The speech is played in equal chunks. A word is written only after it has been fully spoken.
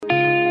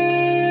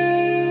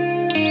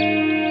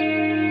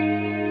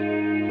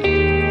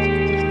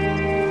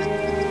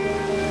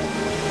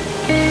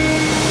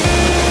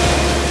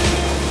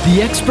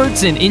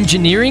experts in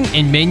engineering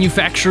and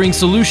manufacturing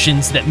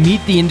solutions that meet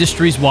the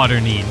industry's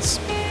water needs.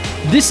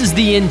 This is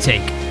The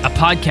Intake, a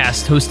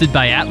podcast hosted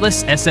by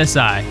Atlas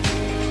SSI.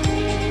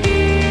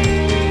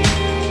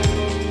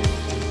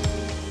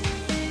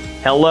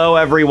 Hello,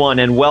 everyone,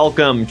 and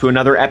welcome to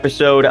another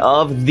episode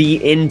of The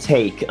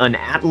Intake, an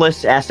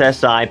Atlas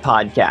SSI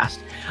podcast.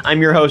 I'm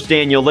your host,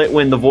 Daniel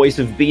Litwin, the voice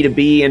of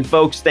B2B. And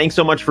folks, thanks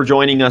so much for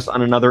joining us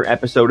on another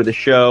episode of the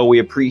show. We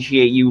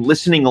appreciate you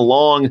listening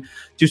along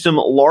to some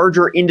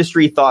larger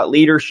industry thought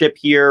leadership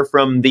here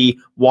from the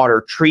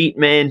water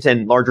treatment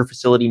and larger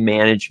facility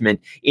management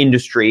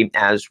industry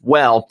as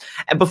well.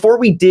 And before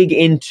we dig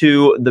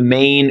into the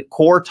main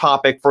core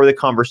topic for the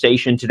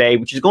conversation today,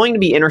 which is going to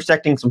be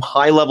intersecting some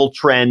high-level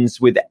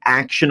trends with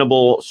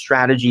actionable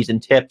strategies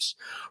and tips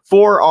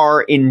for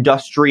our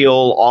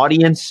industrial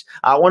audience,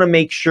 I want to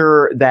make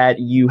sure that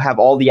you have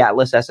all the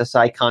Atlas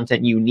SSI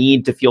content you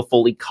need to feel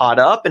fully caught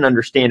up and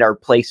understand our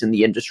place in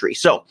the industry.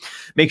 So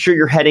make sure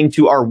you're heading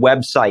to our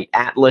website,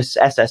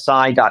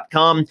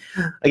 atlasssi.com.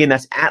 Again,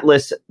 that's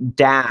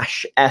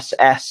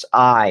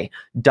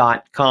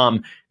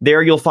atlas-ssi.com.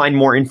 There you'll find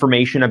more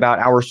information about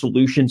our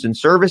solutions and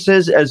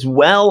services, as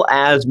well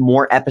as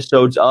more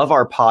episodes of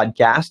our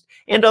podcast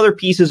and other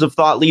pieces of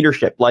thought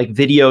leadership like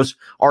videos,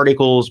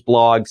 articles,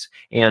 blogs,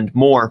 and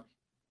more.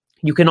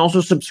 You can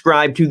also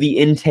subscribe to The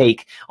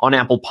Intake on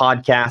Apple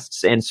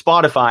Podcasts and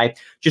Spotify.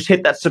 Just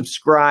hit that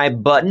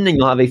subscribe button and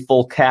you'll have a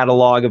full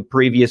catalog of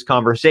previous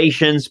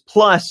conversations,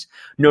 plus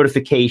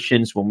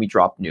notifications when we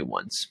drop new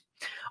ones.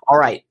 All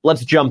right,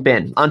 let's jump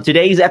in. On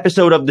today's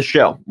episode of the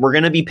show, we're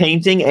going to be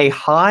painting a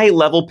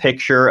high-level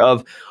picture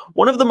of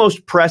one of the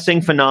most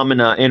pressing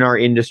phenomena in our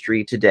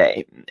industry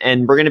today.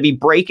 And we're going to be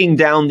breaking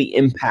down the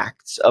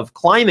impacts of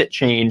climate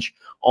change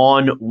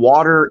on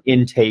water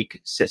intake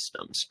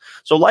systems.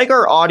 So like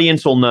our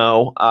audience will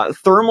know,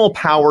 thermal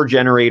power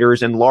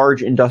generators in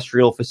large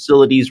industrial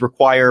facilities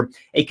require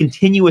a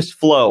continuous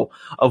flow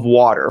of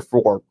water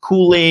for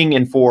cooling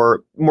and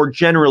for more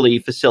generally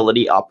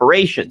facility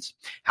operations.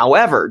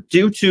 However,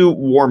 due to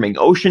warming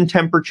ocean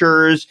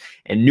temperatures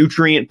and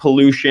nutrient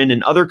pollution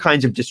and other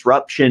kinds of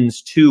disruptions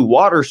to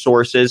water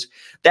sources,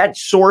 that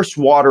source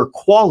water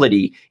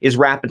quality is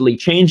rapidly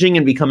changing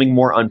and becoming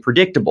more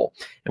unpredictable.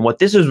 And what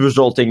this is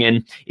resulting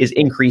in is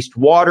increased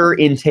water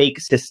intake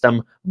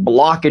system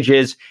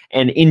blockages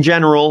and, in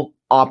general,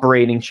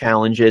 operating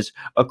challenges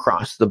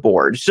across the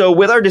board. So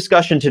with our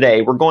discussion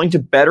today, we're going to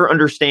better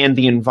understand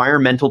the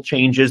environmental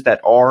changes that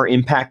are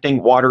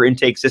impacting water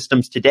intake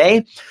systems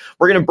today.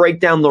 We're going to break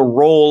down the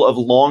role of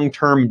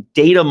long-term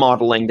data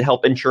modeling to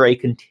help ensure a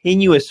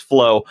continuous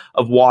flow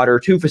of water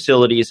to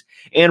facilities.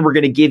 And we're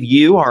going to give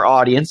you, our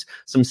audience,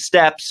 some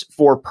steps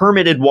for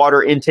permitted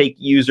water intake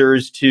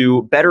users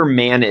to better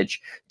manage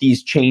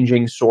these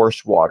changing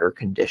source water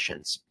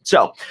conditions.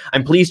 So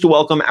I'm pleased to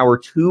welcome our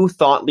two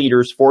thought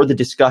leaders for the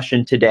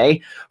discussion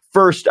today.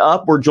 First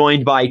up, we're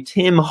joined by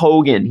Tim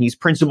Hogan. He's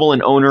principal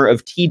and owner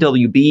of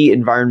TWB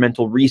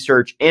Environmental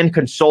Research and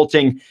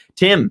Consulting.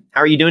 Tim,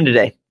 how are you doing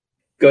today?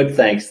 Good,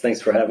 thanks.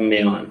 Thanks for having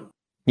me on.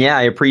 Yeah,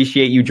 I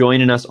appreciate you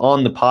joining us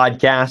on the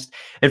podcast.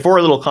 And for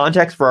a little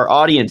context for our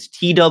audience,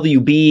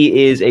 TWB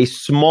is a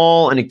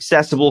small and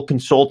accessible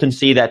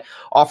consultancy that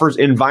offers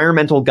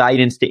environmental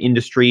guidance to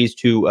industries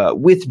to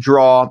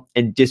withdraw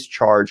and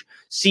discharge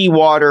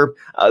seawater.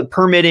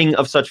 Permitting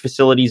of such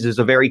facilities is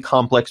a very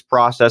complex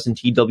process, and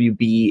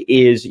TWB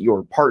is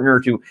your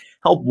partner to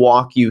help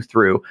walk you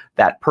through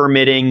that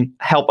permitting,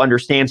 help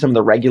understand some of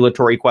the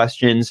regulatory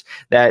questions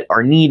that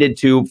are needed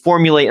to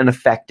formulate an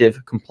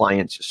effective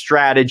compliance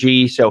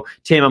strategy. So,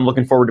 Tim, I'm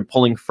looking forward to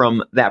pulling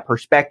from that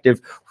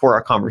perspective for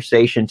our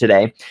conversation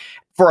today.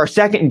 For our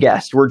second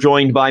guest, we're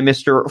joined by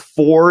Mr.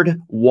 Ford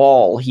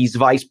Wall. He's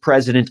Vice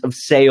President of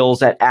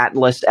Sales at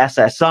Atlas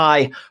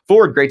SSI.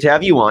 Ford, great to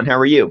have you on. How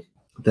are you?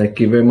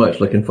 Thank you very much.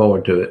 Looking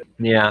forward to it.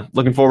 Yeah,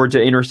 looking forward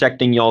to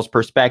intersecting y'all's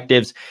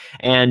perspectives.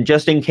 And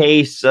just in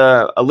case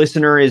a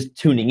listener is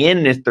tuning in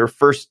and it's their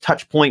first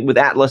touch point with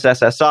Atlas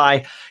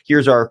SSI,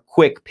 here's our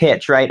quick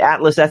pitch, right?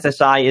 Atlas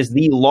SSI is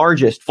the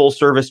largest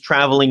full-service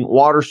traveling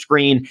water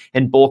screen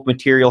and bulk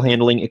material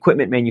handling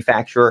equipment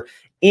manufacturer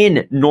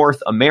in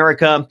North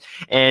America.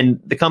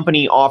 And the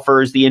company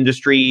offers the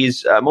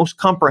industry's most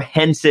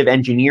comprehensive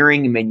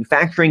engineering and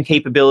manufacturing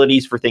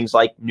capabilities for things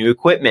like new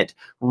equipment,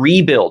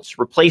 rebuilds,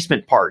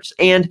 replacement parts,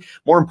 and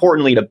more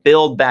importantly, to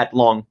build that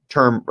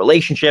long-term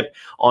relationship,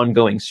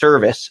 ongoing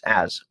service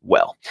as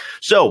well.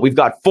 So we've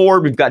got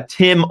Ford, we've got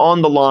Tim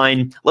on the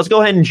line. Let's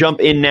go ahead and jump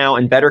in now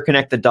and better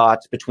connect the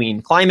dots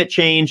between climate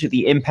change,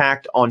 the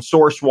impact on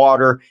source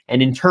water,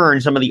 and in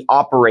turn, some of the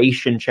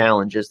operation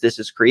challenges this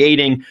is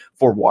creating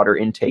for water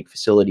intake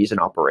facilities and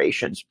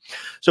operations.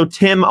 So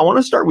Tim, I want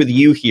to start with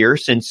you here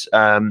since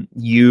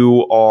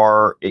you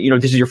are,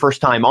 this is your first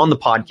time on the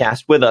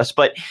podcast with us,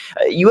 but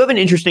you have an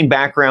interesting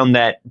background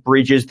that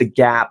bridges the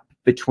gap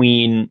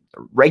between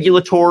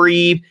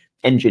regulatory,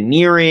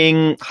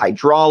 engineering,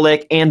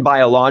 hydraulic, and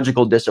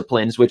biological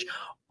disciplines, which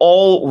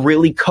all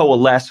really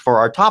coalesce for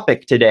our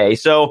topic today.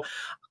 So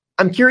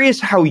I'm curious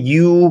how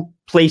you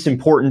place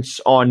importance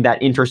on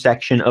that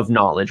intersection of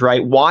knowledge,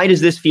 right? Why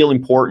does this feel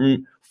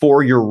important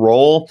for your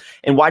role?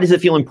 And why does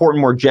it feel important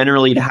more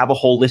generally to have a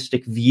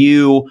holistic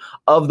view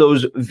of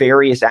those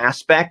various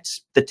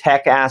aspects, the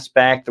tech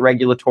aspect, the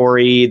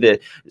regulatory, the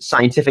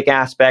scientific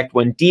aspect,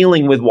 when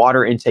dealing with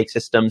water intake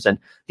systems and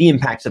the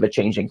impacts of a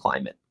changing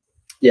climate?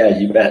 Yeah,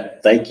 you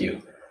bet. Thank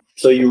you.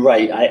 So you're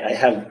right. I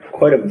have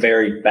quite a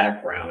varied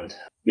background.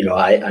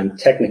 I'm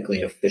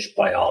technically a fish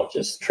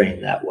biologist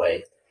trained that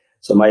way.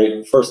 So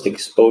my first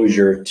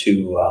exposure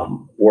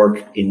to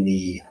work in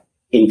the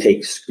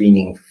intake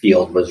screening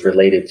field was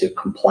related to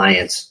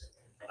compliance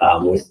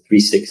with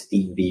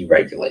 316B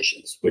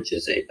regulations, which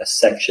is a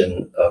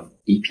section of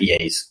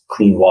EPA's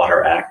Clean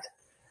Water Act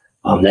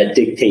that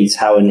dictates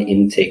how an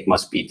intake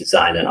must be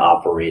designed and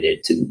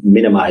operated to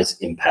minimize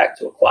impact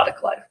to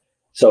aquatic life.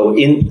 So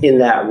in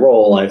that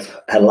role, I've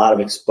had a lot of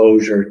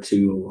exposure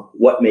to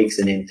what makes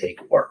an intake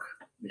work.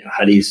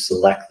 How do you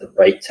select the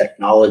right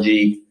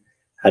technology?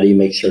 How do you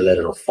make sure that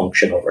it'll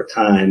function over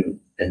time?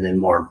 And then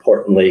more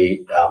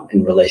importantly,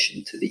 in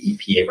relation to the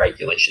EPA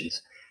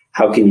regulations,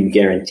 how can you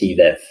guarantee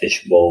that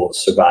fish will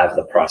survive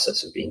the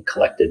process of being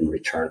collected and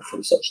returned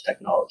from such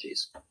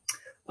technologies?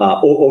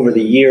 Over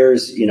the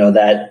years,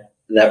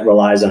 that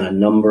relies on a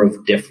number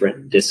of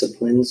different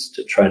disciplines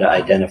to try to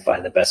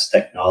identify the best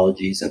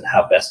technologies and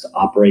how best to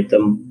operate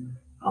them.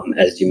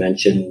 As you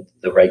mentioned,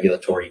 the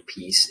regulatory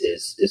piece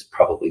is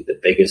probably the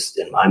biggest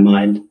in my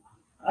mind.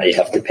 You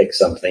have to pick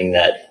something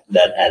that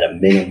at a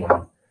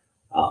minimum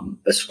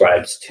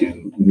ascribes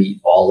to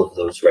meet all of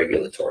those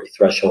regulatory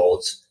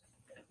thresholds.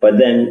 But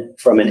then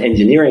from an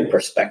engineering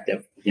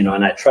perspective, and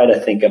I try to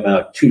think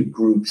about two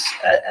groups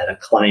at a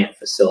client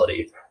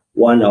facility.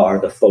 One are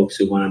the folks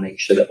who want to make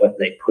sure that what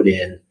they put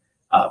in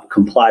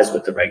complies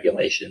with the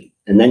regulation.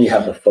 And then you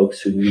have the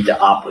folks who need to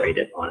operate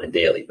it on a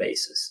daily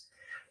basis.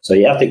 So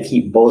you have to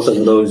keep both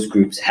of those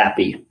groups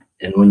happy.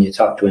 And when you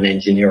talk to an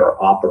engineer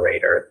or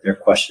operator, their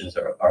questions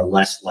are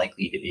less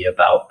likely to be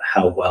about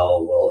how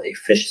well will a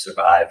fish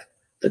survive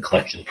the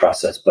collection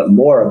process, but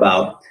more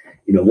about,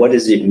 what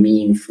does it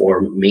mean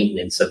for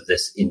maintenance of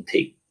this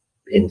intake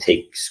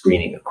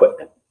screening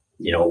equipment?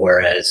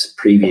 Whereas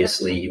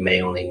previously you may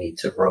only need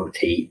to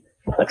rotate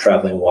a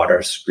traveling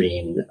water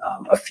screen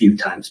a few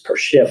times per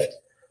shift.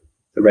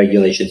 The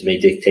regulations may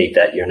dictate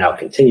that you're now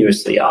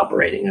continuously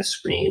operating a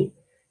screen,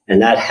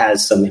 and that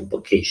has some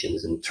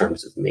implications in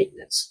terms of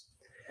maintenance.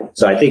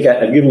 So I think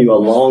I've given you a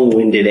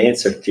long-winded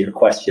answer to your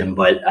question,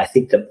 but I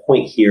think the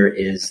point here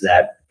is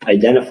that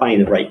identifying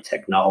the right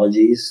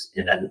technologies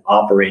and then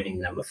operating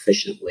them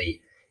efficiently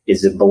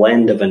is a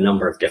blend of a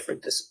number of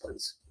different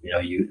disciplines.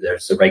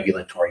 There's the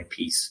regulatory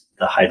piece,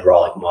 the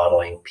hydraulic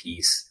modeling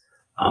piece,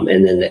 and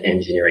then the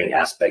engineering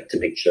aspect to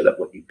make sure that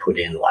what you put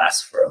in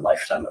lasts for a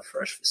lifetime of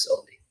fresh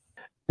facility.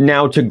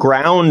 Now, to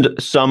ground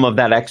some of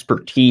that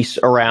expertise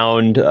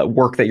around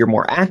work that you're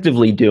more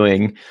actively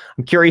doing,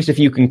 I'm curious if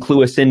you can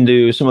clue us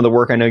into some of the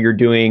work I know you're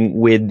doing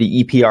with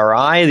the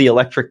EPRI, the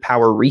Electric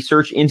Power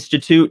Research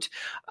Institute.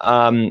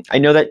 I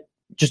know that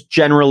just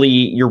generally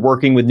you're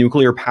working with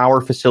nuclear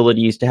power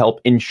facilities to help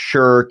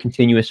ensure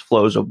continuous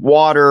flows of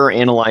water,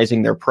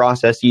 analyzing their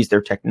processes,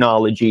 their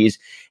technologies,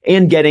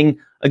 and getting,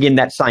 again,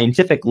 that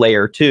scientific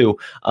layer too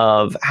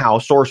of how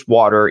source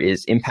water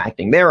is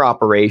impacting their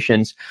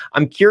operations.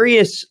 I'm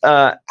curious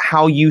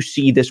how you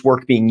see this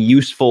work being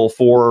useful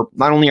for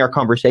not only our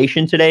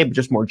conversation today, but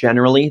just more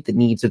generally the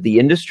needs of the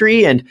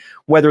industry, and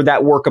whether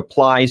that work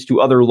applies to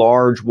other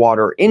large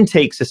water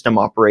intake system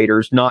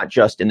operators, not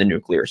just in the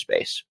nuclear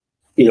space.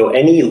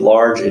 Any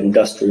large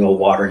industrial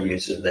water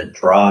user that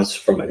draws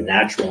from a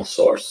natural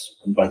source,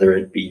 whether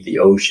it be the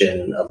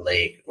ocean, a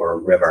lake, or a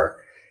river,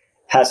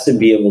 has to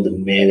be able to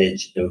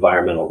manage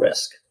environmental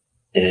risk.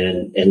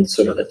 And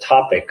sort of the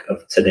topic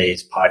of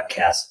today's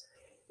podcast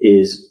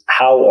is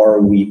how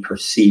are we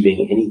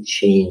perceiving any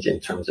change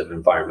in terms of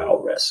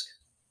environmental risk?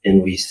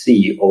 And we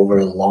see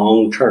over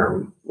long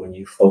term, when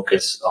you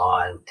focus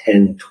on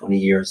 10, 20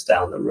 years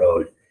down the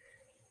road,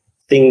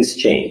 things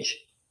change.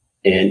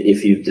 And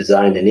if you've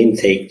designed an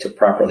intake to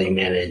properly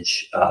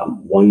manage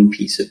one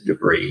piece of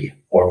debris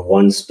or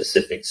one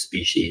specific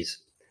species,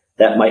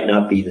 that might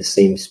not be the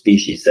same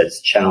species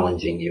that's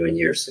challenging you in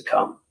years to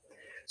come.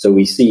 So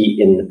we see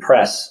in the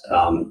press,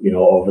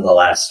 over the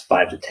last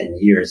 5 to 10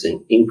 years,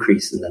 an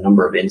increase in the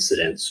number of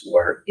incidents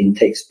where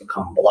intakes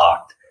become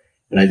blocked.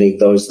 And I think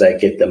those that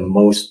get the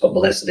most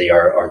publicity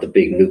are the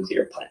big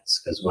nuclear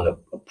plants, because when a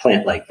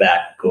plant like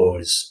that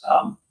goes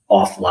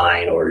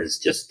offline or is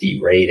just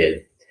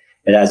derated,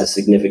 it has a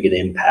significant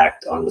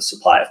impact on the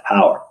supply of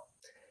power.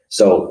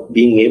 So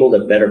being able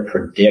to better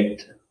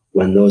predict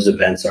when those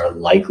events are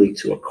likely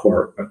to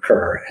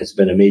occur has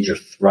been a major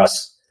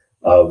thrust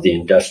of the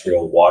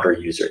industrial water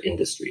user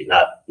industry,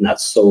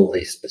 not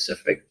solely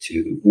specific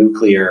to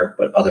nuclear,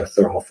 but other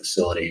thermal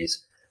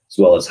facilities, as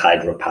well as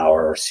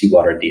hydropower or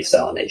seawater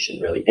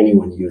desalination, really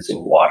anyone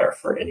using water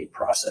for any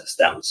process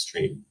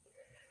downstream.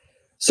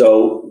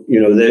 So,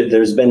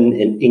 there's been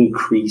an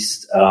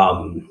increased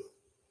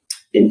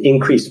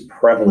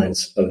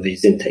prevalence of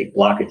these intake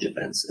blockage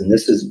events. And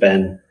this has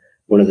been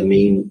one of the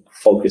main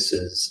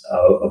focuses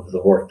of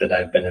the work that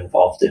I've been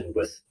involved in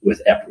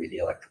with EPRI, the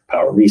Electric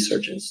Power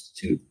Research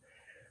Institute,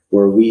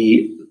 where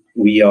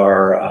we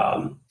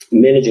are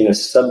managing a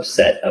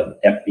subset of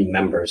EPRI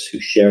members who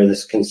share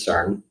this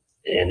concern,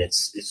 and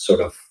it's sort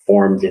of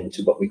formed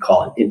into what we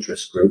call an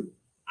interest group.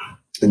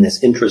 And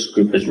this interest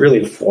group is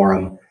really a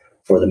forum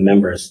for the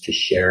members to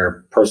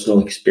share personal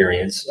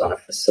experience on a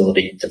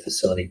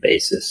facility-to-facility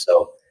basis.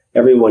 So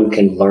everyone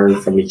can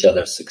learn from each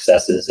other's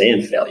successes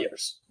and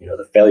failures.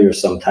 The failures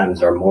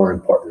sometimes are more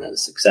important than the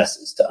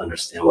successes, to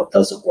understand what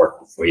doesn't work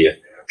before you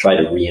try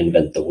to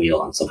reinvent the wheel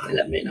on something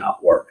that may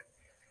not work.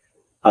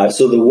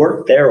 So the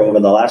work there over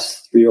the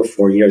last 3 or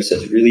 4 years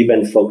has really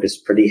been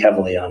focused pretty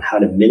heavily on how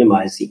to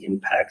minimize the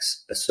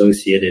impacts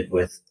associated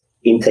with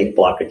intake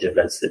blockage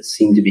events that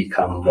seem to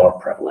become more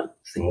prevalent.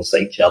 Things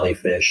like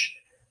jellyfish,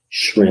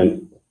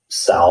 shrimp,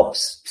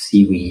 salps,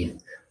 seaweed.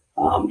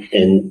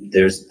 And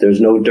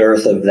there's no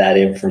dearth of that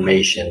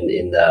information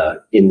in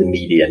the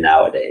media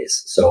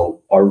nowadays.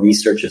 So our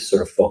research is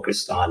sort of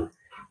focused on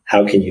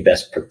how can you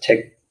best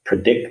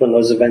predict when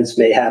those events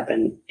may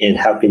happen, and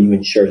how can you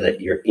ensure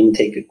that your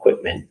intake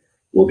equipment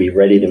will be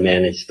ready to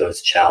manage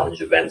those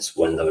challenge events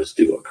when those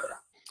do occur.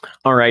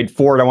 All right,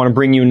 Ford, I want to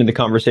bring you into the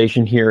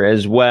conversation here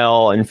as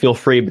well, and feel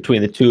free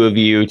between the two of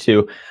you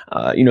to,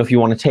 if you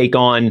want to take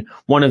on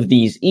one of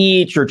these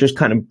each or just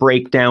kind of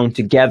break down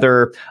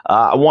together.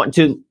 I want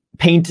to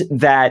paint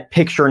that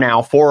picture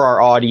now for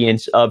our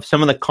audience of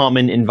some of the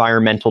common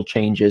environmental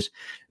changes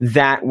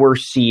that we're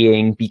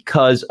seeing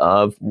because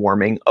of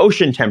warming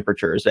ocean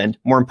temperatures. And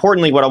more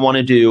importantly, what I want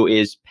to do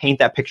is paint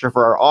that picture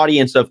for our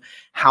audience of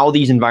how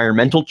these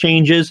environmental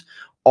changes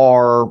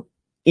are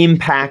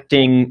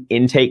impacting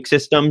intake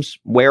systems,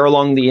 where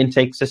along the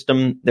intake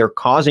system they're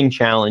causing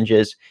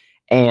challenges,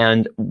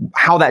 and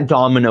how that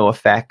domino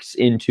affects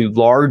into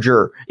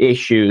larger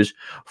issues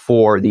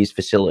for these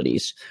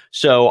facilities.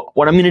 So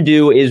what I'm going to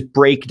do is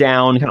break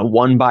down kind of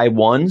one by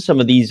one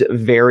some of these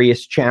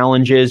various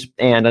challenges,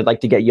 and I'd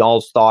like to get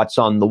y'all's thoughts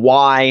on the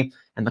why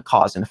and the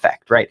cause and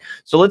effect, right?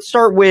 So let's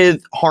start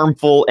with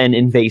harmful and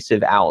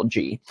invasive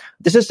algae.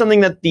 This is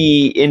something that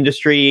the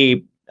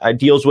industry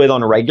deals with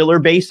on a regular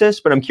basis,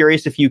 but I'm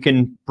curious if you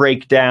can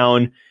break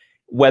down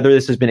whether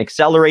this has been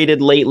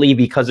accelerated lately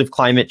because of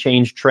climate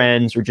change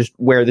trends, or just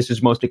where this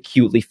is most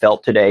acutely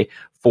felt today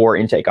for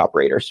intake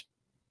operators.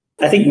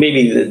 I think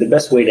maybe the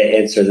best way to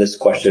answer this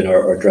question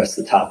or address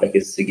the topic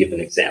is to give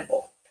an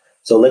example.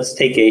 So let's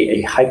take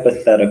a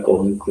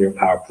hypothetical nuclear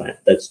power plant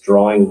that's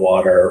drawing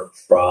water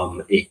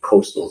from a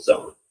coastal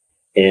zone.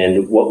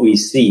 And what we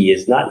see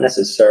is not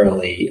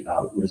necessarily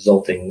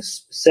resulting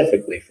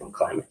specifically from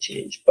climate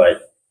change,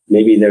 but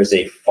maybe there's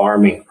a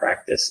farming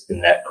practice in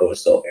that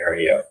coastal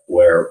area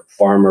where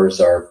farmers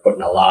are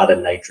putting a lot of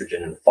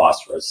nitrogen and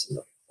phosphorus in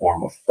the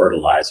form of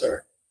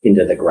fertilizer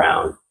into the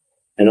ground.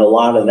 And a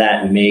lot of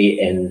that may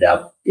end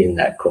up in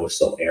that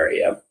coastal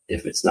area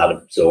if it's not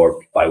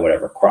absorbed by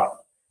whatever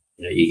crop.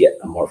 You get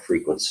a more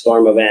frequent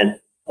storm event.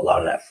 A lot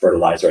of that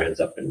fertilizer ends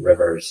up in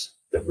rivers.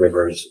 The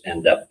rivers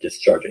end up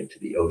discharging to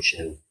the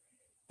ocean.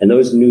 And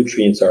those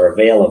nutrients are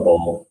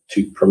available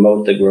to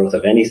promote the growth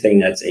of anything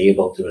that's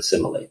able to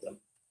assimilate them.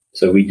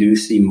 So we do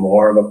see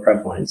more of a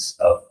prevalence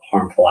of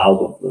harmful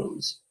algal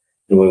blooms.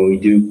 And when we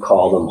do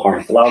call them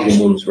harmful algal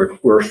blooms, we're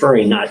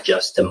referring not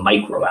just to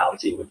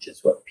microalgae, which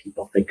is what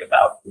people think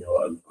about,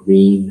 a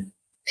green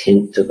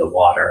tint to the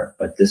water,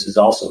 but this is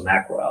also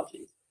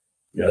macroalgae.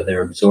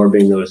 They're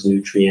absorbing those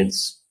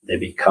nutrients. They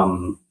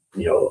become,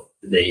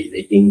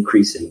 they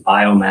increase in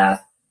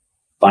biomass,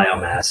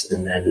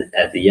 and then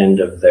at the end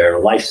of their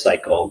life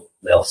cycle,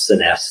 they'll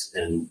senesce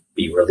and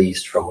be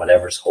released from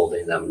whatever's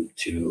holding them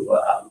to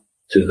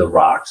the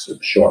rocks or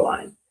the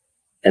shoreline.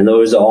 And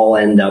those all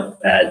end up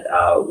at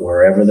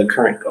wherever the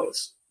current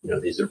goes.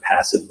 These are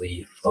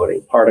passively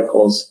floating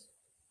particles.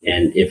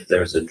 And if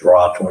there's a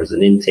draw towards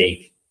an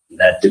intake,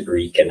 that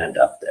debris can end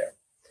up there.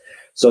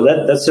 So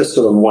that's just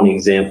sort of one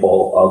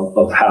example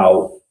of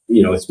how,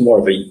 it's more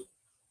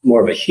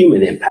of a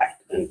human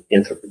impact, an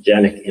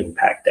anthropogenic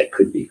impact that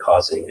could be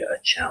causing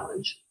a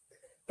challenge.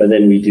 But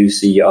then we do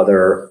see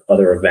other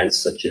events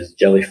such as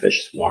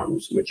jellyfish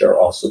swarms, which are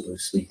also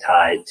loosely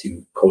tied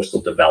to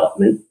coastal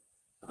development.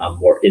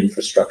 More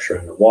infrastructure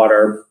in the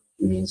water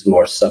means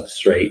more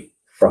substrate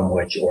from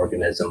which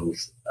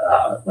organisms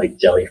like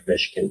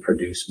jellyfish can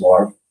produce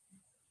more.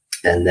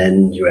 And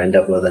then you end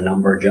up with a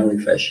number of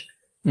jellyfish.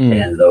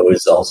 And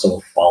those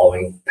also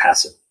following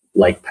passive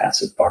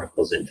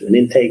particles into an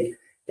intake.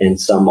 And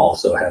some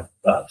also have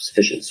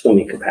sufficient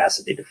swimming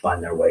capacity to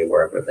find their way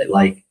wherever they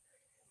like.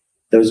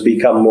 Those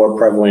become more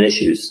prevalent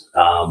issues.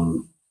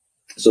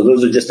 So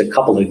those are just a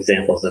couple of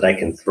examples that I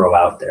can throw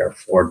out there.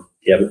 Do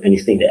you have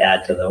anything to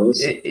add to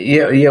those?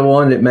 Yeah.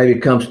 One that maybe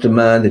comes to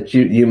mind that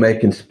you may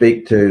can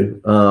speak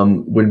to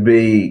would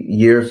be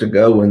years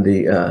ago when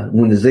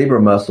the zebra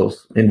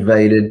mussels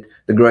invaded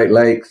the Great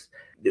Lakes.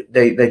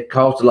 They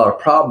caused a lot of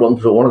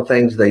problems, but one of the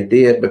things they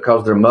did,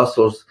 because they're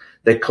mussels,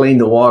 they cleaned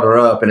the water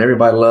up, and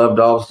everybody loved.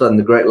 All of a sudden,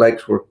 the Great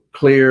Lakes were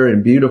clear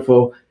and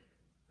beautiful.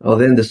 Well,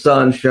 then the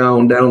sun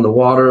shone down on the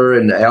water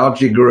and the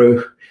algae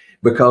grew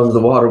because the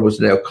water was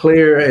now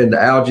clear and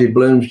the algae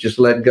blooms just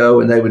let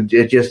go and they would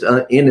just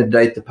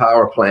inundate the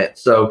power plant.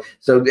 So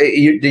do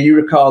you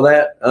recall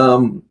that,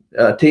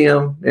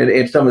 Tim,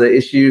 and some of the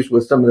issues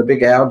with some of the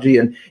big algae?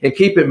 And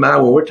keep in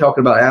mind, when we're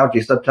talking about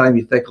algae, sometimes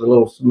you think of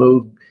little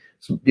smooth,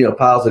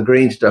 piles of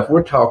green stuff.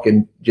 We're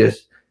talking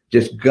just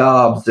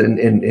gobs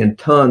and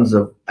tons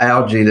of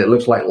algae that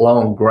looks like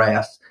long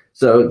grass.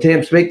 So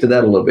Tim, speak to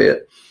that a little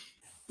bit.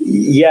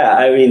 Yeah,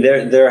 I mean,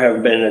 there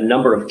have been a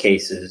number of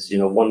cases.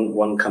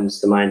 One comes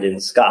to mind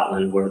in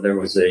Scotland where there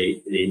was a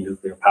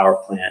nuclear power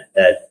plant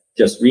that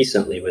just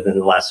recently, within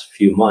the last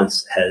few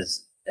months,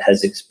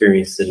 has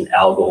experienced an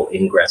algal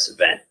ingress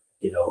event.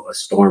 A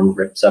storm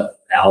rips up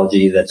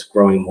algae that's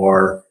growing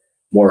more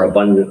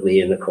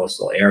abundantly in the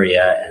coastal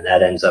area, and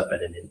that ends up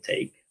at an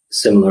intake.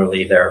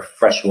 Similarly, there are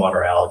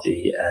freshwater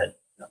algae at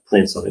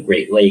plants on the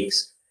Great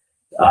Lakes,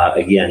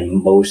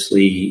 again,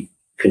 mostly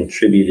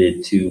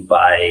contributed to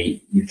by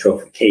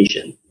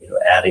eutrophication,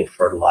 adding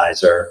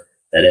fertilizer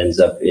that ends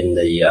up in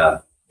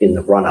the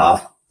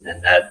runoff,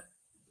 and that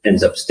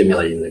ends up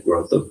stimulating the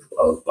growth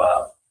of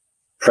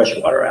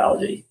freshwater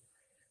algae.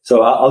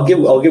 So I'll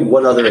give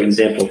one other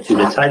example to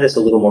tie this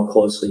a little more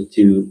closely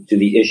to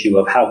the issue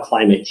of how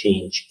climate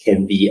change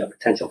can be a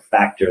potential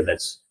factor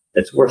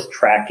that's worth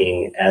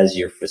tracking as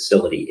your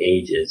facility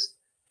ages.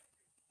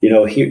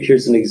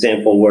 Here's an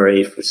example where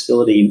a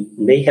facility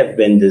may have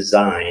been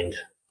designed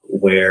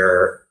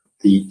where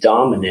the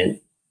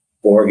dominant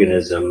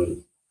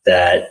organism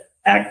that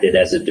acted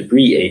as a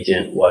debris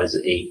agent was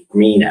a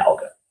green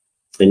alga.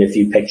 And if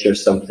you picture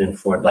something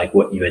for like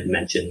what you had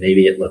mentioned,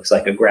 maybe it looks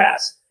like a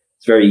grass.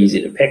 It's very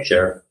easy to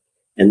picture.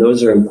 And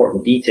those are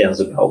important details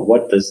about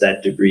what does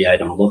that debris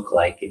item look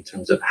like in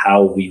terms of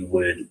how we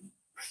would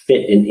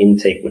fit an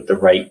intake with the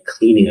right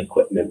cleaning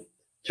equipment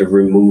to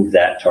remove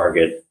that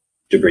target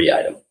debris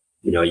item.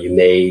 You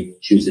may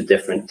choose a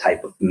different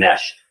type of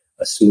mesh,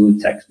 a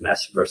smooth text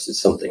mesh versus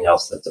something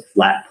else that's a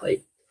flat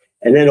plate.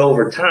 And then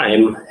over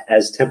time,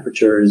 as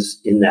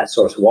temperatures in that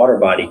source water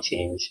body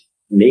change,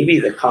 maybe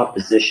the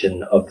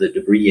composition of the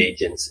debris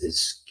agents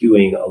is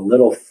skewing a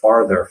little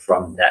farther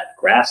from that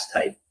grass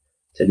type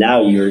to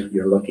now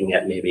you're looking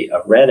at maybe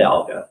a red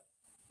alga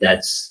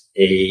that's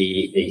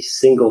a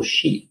single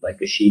sheet, like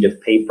a sheet of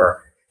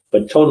paper,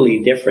 but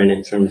totally different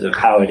in terms of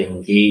how it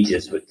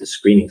engages with the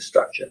screening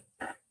structure.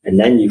 And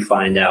then you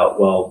find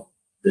out, well,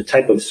 the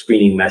type of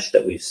screening mesh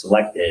that we've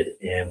selected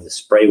and the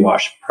spray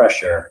wash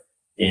pressure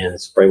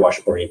and spray wash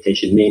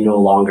orientation may no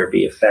longer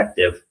be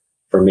effective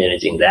for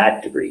managing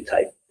that debris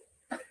type.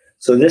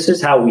 So this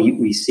is how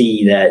we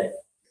see that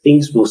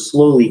things will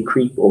slowly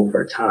creep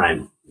over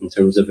time in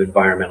terms of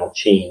environmental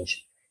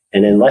change.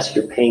 And unless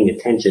you're paying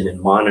attention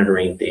and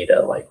monitoring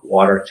data like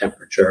water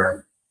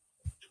temperature,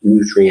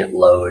 nutrient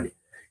load,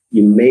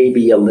 you may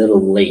be a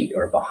little late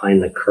or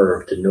behind the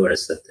curve to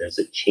notice that there's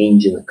a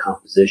change in the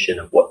composition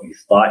of what you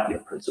thought your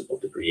principal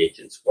debris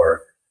agents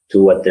were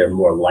to what they're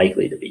more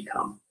likely to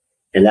become.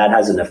 And that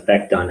has an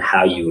effect on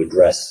how you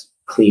address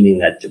cleaning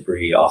that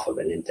debris off of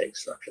an intake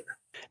structure.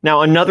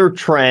 Now, another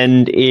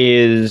trend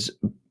is,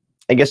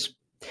 I guess,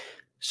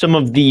 some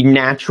of the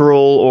natural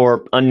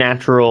or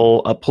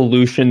unnatural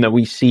pollution that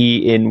we see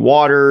in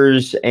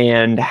waters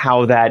and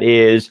how that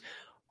is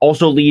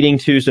also leading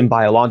to some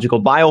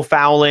biological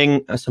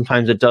biofouling.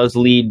 Sometimes it does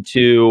lead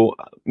to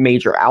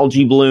major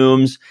algae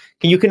blooms.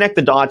 Can you connect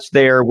the dots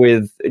there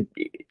with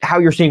how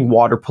you're seeing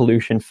water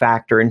pollution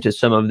factor into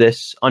some of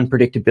this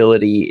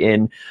unpredictability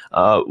in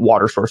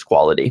water source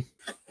quality?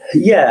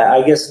 Yeah,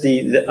 I guess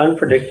the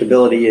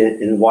unpredictability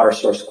in water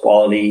source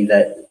quality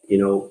that,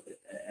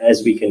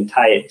 as we can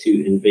tie it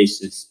to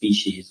invasive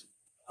species,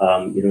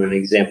 an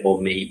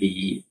example may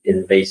be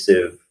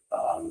invasive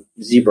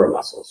zebra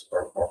mussels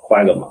or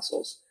quagga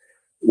mussels,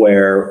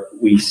 where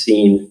we've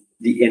seen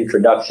the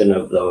introduction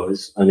of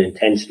those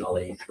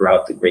unintentionally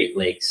throughout the Great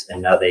Lakes,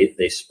 and now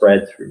they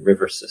spread through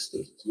river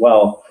systems as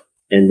well,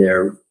 and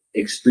they're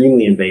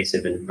extremely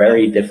invasive and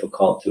very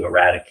difficult to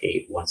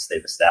eradicate once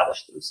they've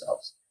established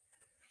themselves.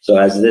 So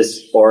as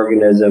this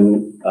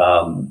organism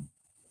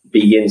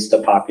begins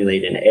to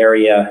populate an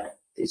area,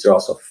 these are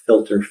also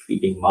filter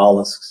feeding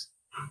mollusks.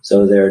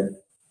 So they're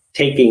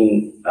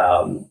taking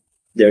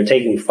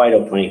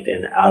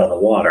phytoplankton out of the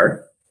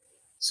water.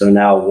 So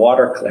now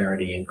water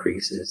clarity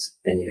increases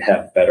and you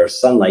have better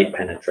sunlight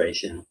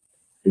penetration.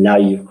 And now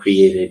you've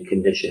created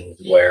conditions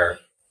where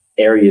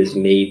areas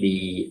may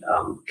be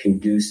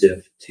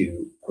conducive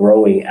to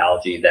growing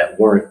algae that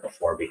weren't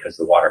before because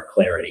the water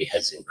clarity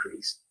has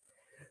increased.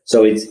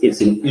 So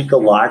it's an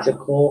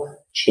ecological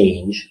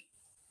change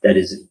that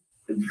is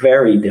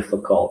very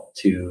difficult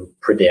to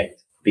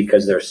predict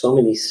because there are so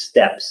many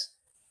steps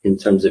in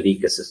terms of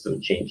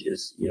ecosystem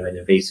changes. An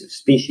invasive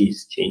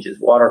species changes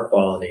water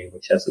quality,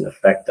 which has an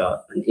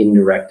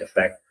indirect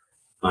effect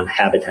on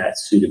habitat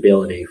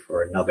suitability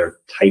for another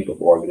type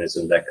of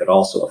organism that could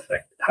also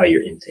affect how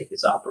your intake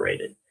is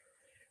operated.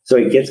 So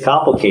it gets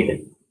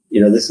complicated.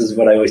 This is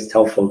what I always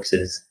tell folks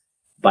is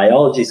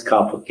biology is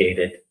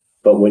complicated.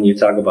 But when you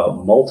talk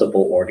about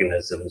multiple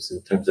organisms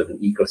in terms of an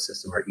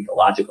ecosystem or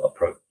ecological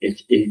approach,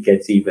 it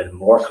gets even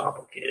more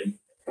complicated.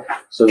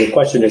 So the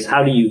question is,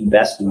 how do you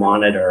best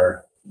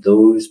monitor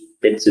those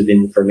bits of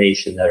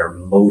information that are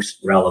most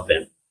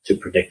relevant to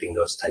predicting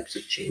those types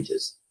of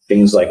changes?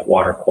 Things like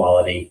water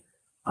quality,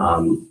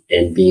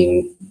 and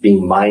being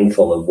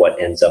mindful of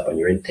what ends up on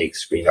your intake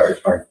screen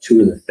are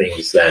two of the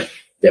things that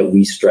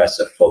we stress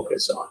a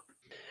focus on.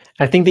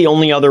 I think the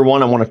only other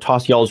one I want to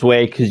toss y'all's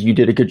way, because you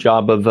did a good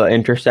job of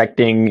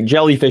intersecting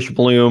jellyfish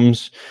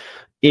blooms,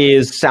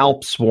 is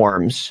salp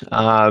swarms.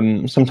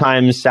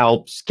 Sometimes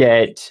salps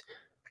get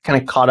kind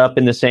of caught up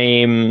in the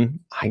same,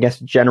 I guess,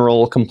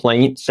 general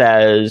complaints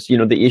as,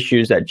 the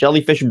issues that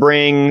jellyfish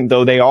bring,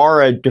 though they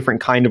are a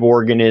different kind of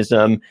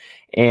organism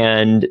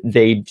and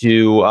they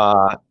do,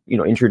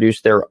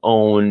 introduce their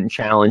own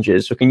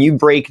challenges. So can you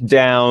break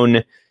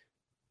down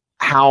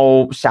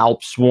how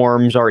salp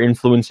swarms are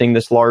influencing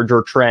this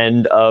larger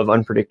trend of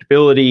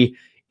unpredictability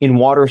in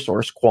water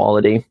source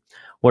quality?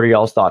 What are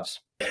y'all's thoughts?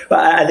 But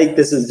I think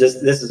this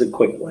is a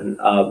quick one.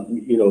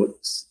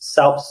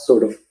 Salps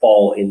sort of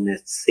fall in the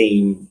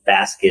same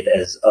basket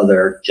as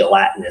other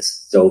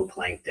gelatinous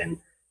zooplankton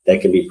that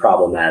can be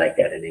problematic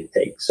at an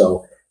intake.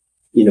 So,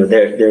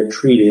 they're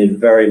treated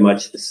very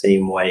much the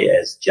same way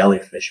as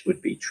jellyfish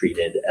would be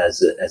treated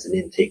as an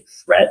intake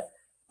threat.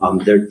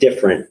 They're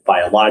different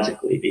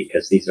biologically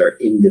because these are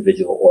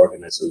individual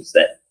organisms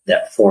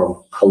that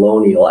form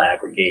colonial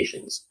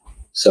aggregations.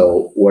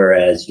 So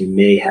whereas you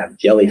may have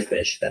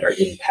jellyfish that are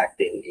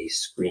impacting a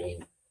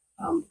screen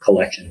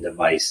collection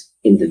device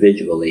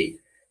individually,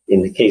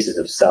 in the cases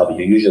of salp,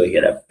 you usually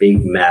get a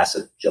big,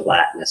 massive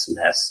gelatinous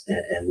mess,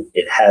 and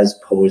it has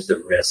posed a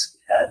risk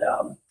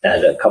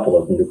at a couple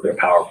of nuclear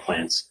power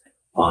plants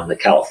on the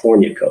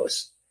California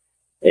coast.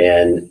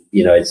 And,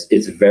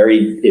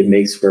 it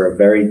makes for a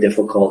very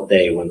difficult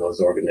day when those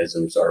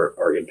organisms are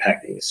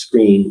impacting the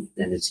screen.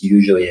 And it's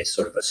usually a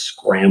sort of a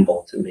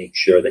scramble to make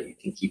sure that you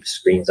can keep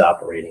screens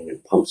operating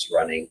and pumps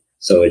running.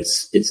 So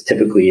it's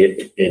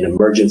typically an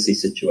emergency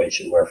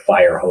situation where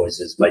fire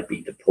hoses might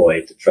be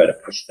deployed to try to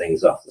push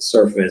things off the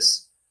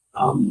surface.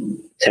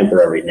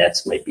 Temporary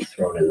nets might be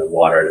thrown in the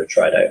water to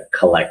try to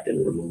collect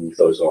and remove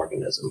those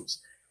organisms.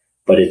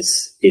 But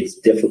it's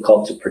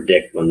difficult to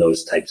predict when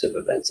those types of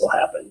events will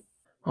happen.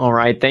 All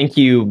right. Thank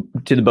you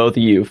to the both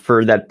of you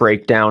for that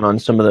breakdown on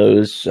some of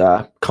those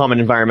common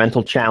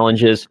environmental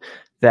challenges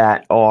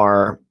that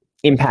are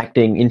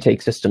impacting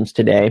intake systems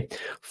today.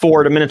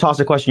 Ford, I'm going to toss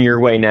a question your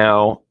way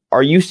now.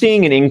 Are you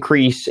seeing an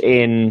increase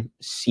in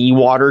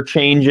seawater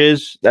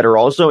changes that are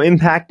also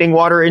impacting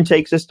water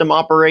intake system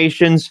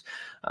operations?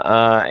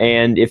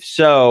 And if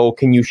so,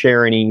 can you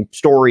share any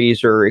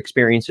stories or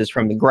experiences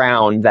from the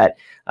ground that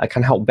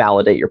can help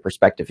validate your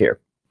perspective here?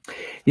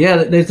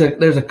 Yeah, there's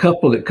a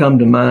couple that come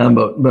to mind,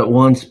 but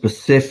one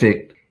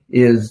specific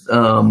is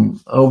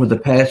over the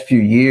past few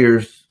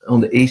years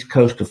on the east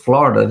coast of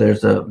Florida.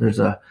 There's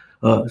a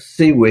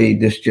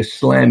seaweed that's just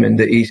slamming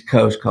the east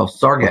coast called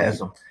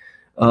sargassum.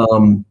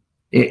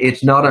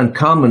 It's not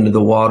uncommon to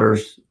the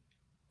waters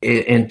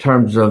in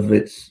terms of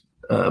its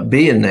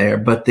being there,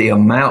 but the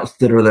amounts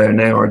that are there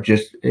now are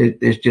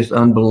it's just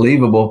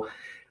unbelievable.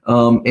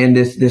 And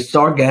this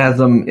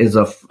sargassum is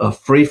a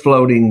free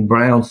floating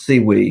brown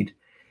seaweed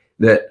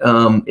that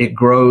it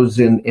grows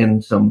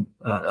in some.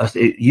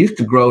 It used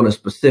to grow in a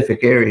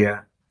specific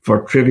area.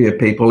 For trivia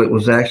people, it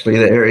was actually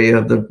the area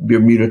of the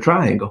Bermuda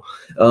Triangle,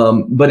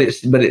 but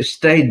it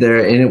stayed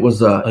there, and it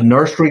was a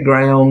nursery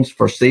grounds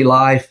for sea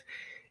life,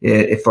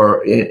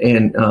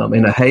 and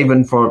a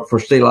haven for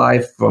sea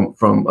life from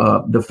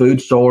the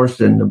food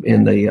source and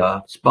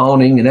the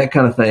spawning and that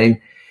kind of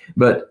thing.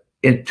 But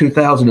in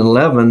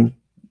 2011,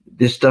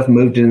 this stuff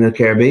moved into the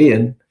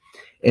Caribbean,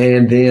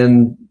 and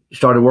then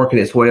started working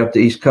its way up the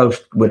East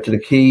Coast, went to the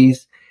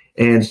Keys.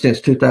 And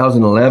since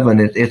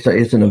 2011, it's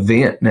an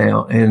event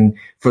now. And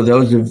for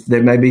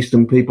there may be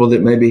some people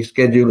that may be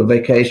scheduled a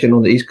vacation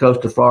on the East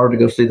Coast of Florida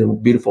to go see the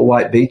beautiful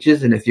white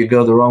beaches. And if you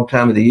go the wrong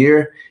time of the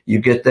year, you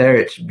get there,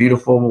 it's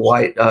beautiful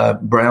white,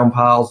 brown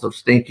piles of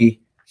stinky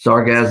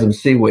sargassum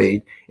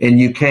seaweed. And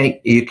you can't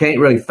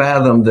really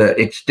fathom the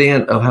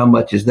extent of how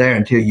much is there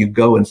until you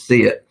go and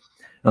see it.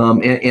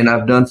 And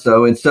I've done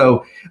so. And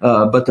so,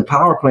 but the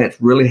power plants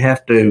really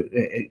have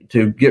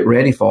to get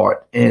ready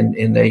for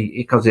it.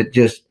 Because it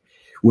just,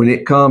 when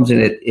it comes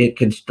and it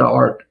can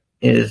start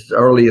as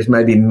early as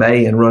maybe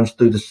May and runs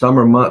through the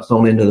summer months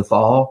on into the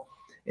fall.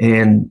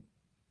 And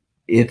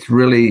it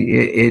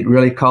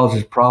really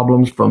causes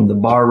problems from the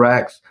bar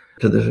racks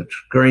to the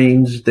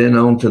screens, then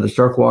on to the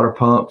circ water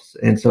pumps.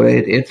 And so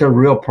it's a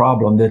real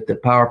problem that the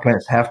power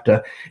plants have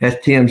to, as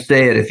Tim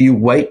said, if you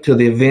wait till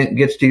the event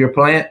gets to your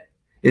plant,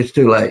 it's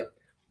too late.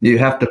 You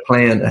have to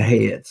plan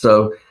ahead.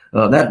 So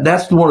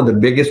that's one of the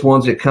biggest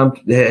ones that comes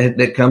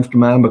to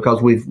mind,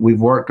 because we've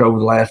worked over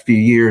the last few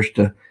years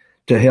to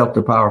help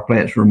the power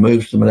plants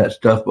remove some of that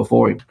stuff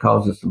before it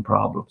causes some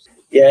problems.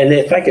 Yeah, and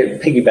if I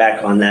could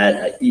piggyback on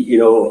that,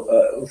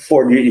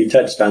 Ford, you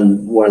touched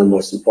on one of the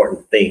most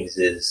important things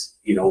is,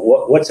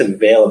 what's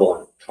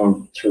available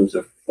in terms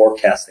of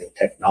forecasting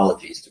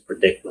technologies to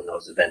predict when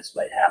those events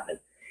might happen.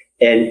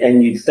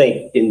 And you'd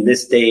think in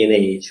this day and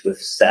age with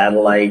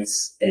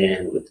satellites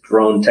and with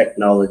drone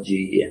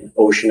technology and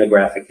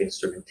oceanographic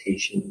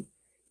instrumentation,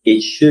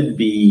 it should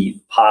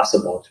be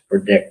possible to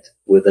predict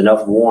with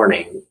enough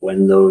warning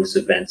when those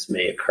events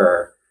may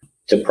occur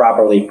to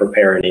properly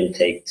prepare an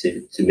intake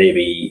to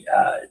maybe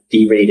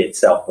derate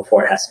itself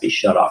before it has to be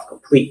shut off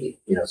completely,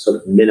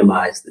 sort of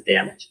minimize the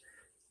damage.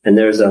 And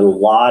there's a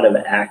lot of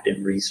active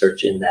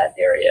research in that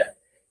area,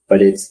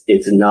 but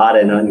it's not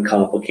an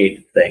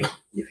uncomplicated thing.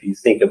 If you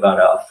think about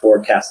a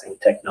forecasting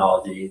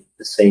technology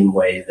the same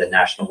way the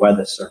National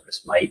Weather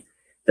Service might,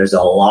 there's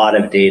a lot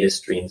of data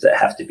streams that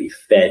have to be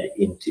fed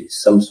into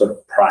some sort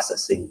of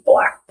processing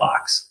black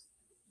box.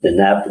 Then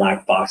that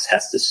black box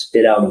has to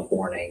spit out a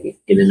warning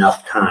in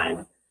enough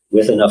time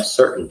with enough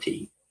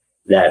certainty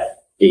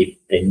that a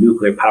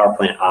nuclear power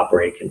plant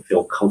operator can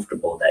feel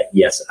comfortable that,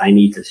 yes, I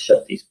need to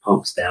shut these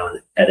pumps down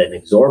at an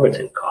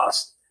exorbitant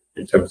cost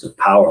in terms of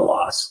power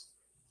loss,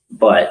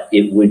 but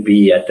it would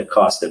be at the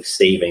cost of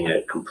saving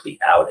a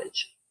complete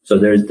outage. So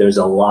there's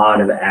a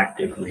lot of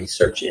active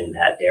research in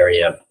that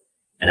area.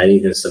 And I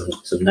think there's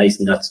some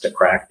nice nuts to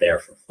crack there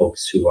for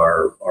folks who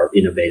are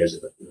innovators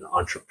and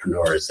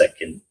entrepreneurs that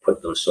can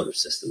put those sort of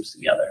systems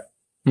together.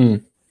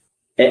 And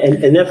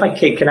if I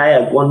can I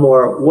add one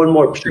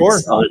more piece Sure.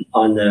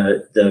 on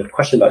the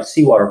question about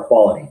seawater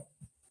quality.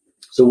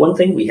 So one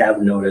thing we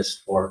have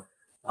noticed for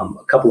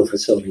a couple of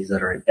facilities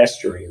that are in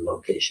estuary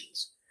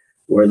locations,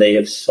 where they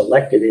have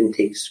selected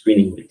intake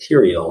screening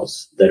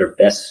materials that are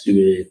best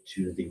suited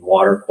to the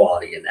water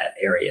quality in that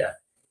area,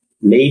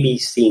 maybe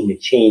seeing a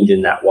change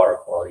in that water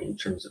quality in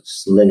terms of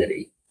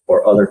salinity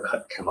or other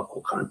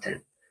chemical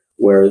content,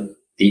 where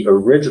the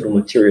original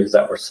materials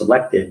that were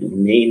selected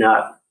may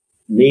not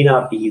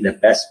be the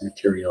best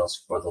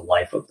materials for the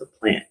life of the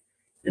plant.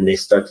 And they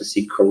start to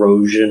see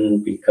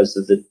corrosion because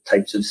of the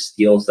types of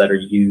steels that are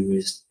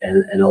used.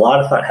 And a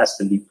lot of thought has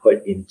to be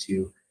put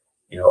into,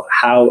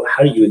 how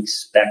do you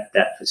expect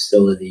that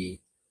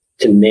facility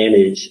to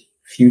manage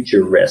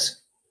future risk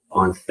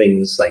on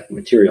things like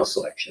material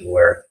selection,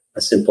 where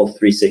a simple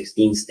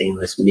 316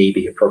 stainless may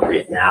be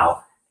appropriate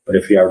now. But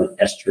if you have an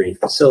estuarine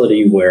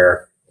facility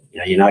where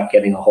you're not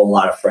getting a whole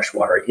lot of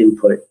freshwater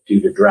input due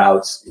to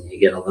droughts, and you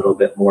get a little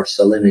bit more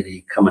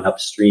salinity coming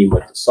upstream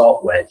with the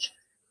salt wedge,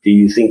 do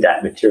you think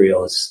that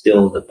material is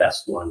still the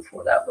best one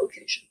for that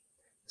location?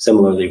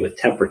 Similarly with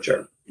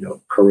temperature,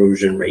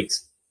 corrosion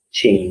rates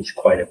change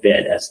quite a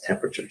bit as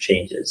temperature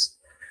changes.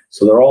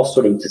 So they're all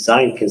sort of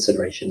design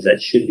considerations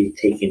that should be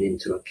taken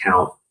into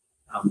account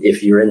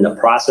if you're in the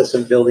process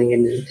of building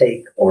an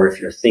intake, or if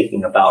you're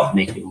thinking about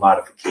making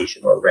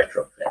modification or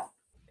retrofit.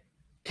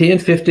 10,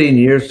 15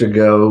 years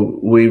ago,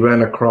 we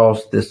ran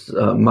across this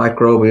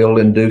microbial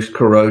induced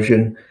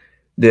corrosion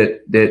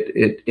that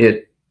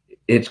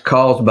it's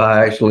caused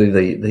by actually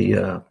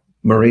the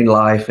marine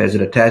life as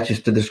it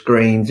attaches to the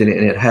screens, and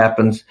it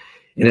happens,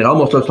 and it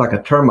almost looks like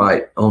a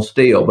termite on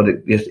steel, but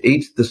it just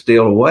eats the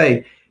steel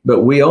away.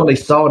 But we only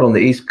saw it on the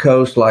East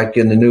Coast, like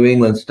in the New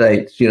England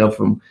states,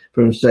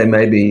 from say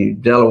maybe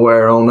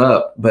Delaware on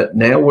up. But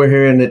now we're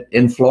hearing it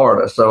in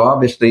Florida. So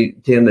obviously,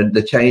 Tim,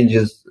 the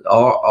changes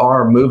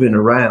are moving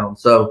around.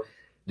 So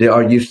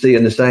are you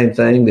seeing the same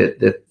thing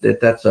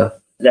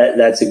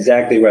that's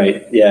exactly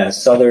right. Yeah,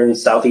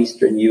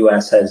 southeastern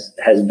U.S.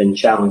 has been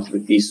challenged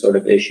with these sort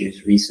of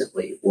issues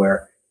recently,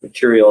 where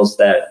materials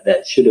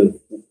that should have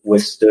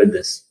withstood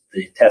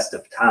the test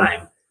of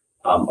time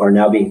are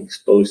now being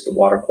exposed to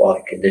water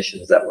quality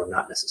conditions that were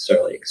not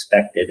necessarily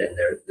expected, and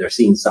they're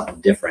seeing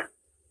something different.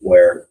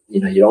 Where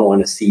you don't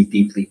want to see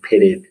deeply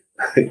pitted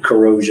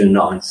corrosion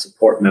on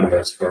support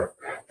members for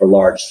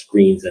large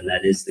screens, and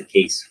that is the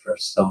case for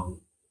some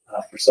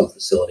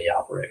facility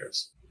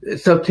operators.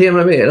 So Tim,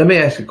 let me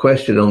ask a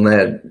question on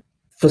that.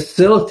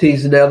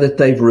 Facilities, now that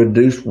they've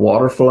reduced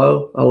water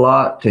flow a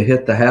lot to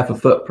hit the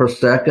 0.5 foot per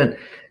second,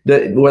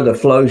 where the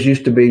flows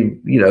used to be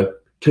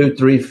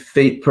 2-3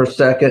 feet per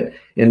second,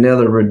 and now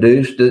they're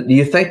reduced. Do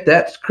you think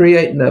that's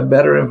creating a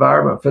better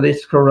environment for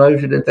this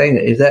corrosion and thing?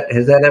 Has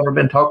that ever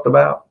been talked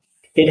about?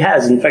 It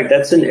has. In fact,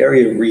 that's an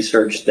area of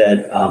research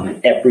that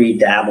EPRI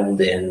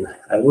dabbled in.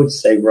 I would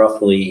say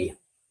roughly,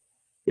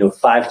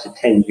 5 to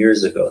 10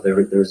 years ago.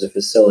 There was a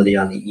facility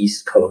on the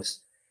East Coast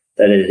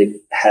that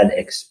had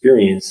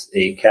experienced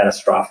a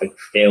catastrophic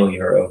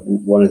failure of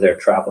one of their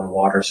traveling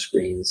water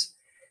screens.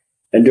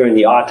 And during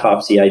the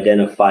autopsy,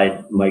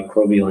 identified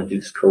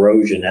microbial-induced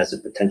corrosion as a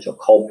potential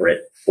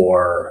culprit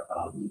for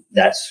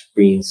that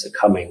screen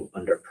succumbing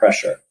under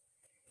pressure.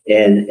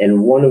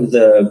 And one of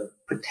the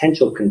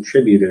potential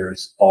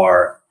contributors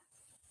are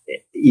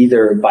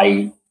either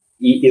by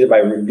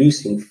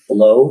reducing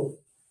flow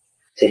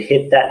to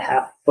hit that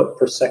 0.5 foot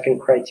per second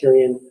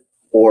criterion,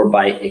 or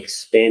by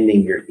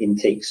expanding your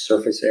intake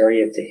surface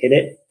area to hit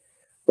it.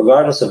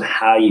 Regardless of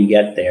how you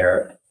get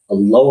there, a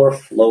lower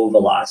flow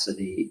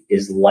velocity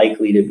is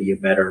likely to be a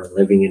better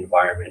living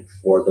environment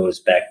for those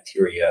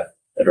bacteria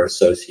that are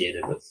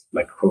associated with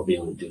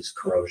microbial-induced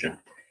corrosion.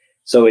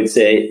 So it's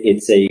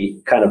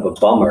a kind of a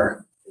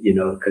bummer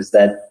because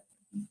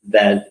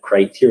that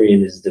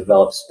criterion is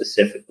developed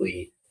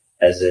specifically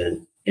as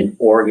an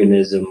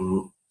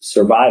organism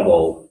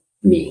survival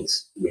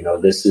means.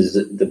 This is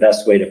the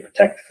best way to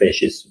protect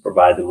fish is to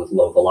provide them with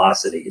low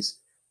velocities.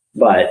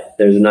 But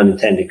there's an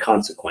unintended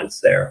consequence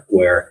there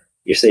where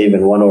you're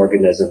saving one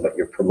organism, but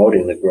you're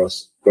promoting the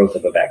growth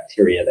of a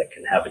bacteria that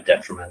can have a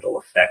detrimental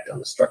effect on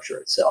the structure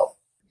itself.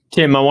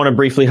 Tim, I want to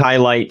briefly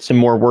highlight some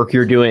more work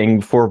you're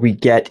doing before we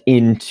get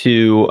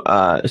into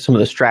some of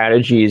the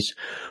strategies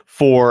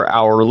for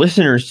our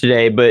listeners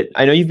today. But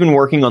I know you've been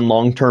working on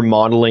long-term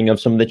modeling of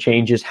some of the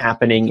changes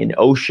happening in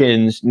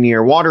oceans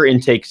near water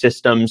intake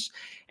systems.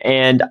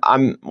 And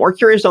I'm more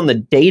curious on the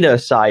data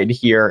side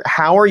here.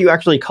 How are you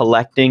actually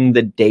collecting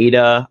the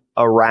data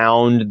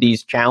around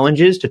these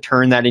challenges to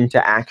turn that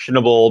into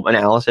actionable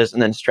analysis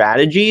and then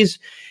strategies?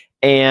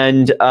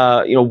 And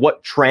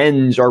what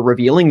trends are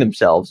revealing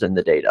themselves in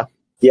the data?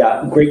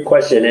 Yeah, great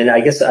question. And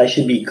I guess I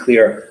should be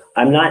clear.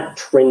 I'm not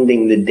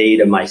trending the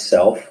data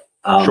myself.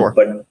 Sure.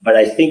 But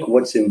I think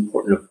what's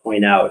important to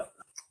point out,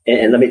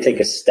 and let me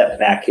take a step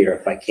back here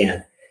if I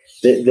can,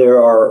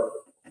 there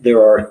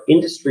are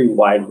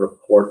industry-wide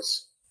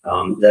reports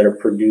that are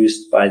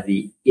produced by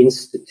the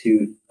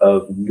Institute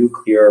of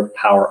Nuclear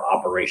Power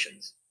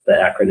Operations. The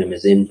acronym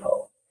is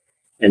INPO.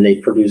 And they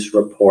produce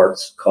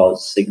reports called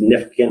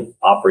Significant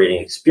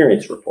Operating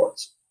Experience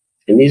Reports.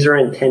 And these are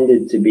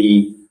intended to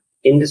be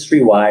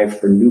industry-wide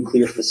for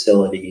nuclear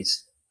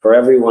facilities, for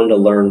everyone to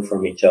learn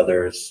from each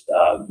other's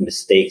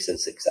mistakes and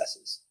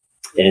successes.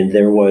 And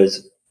there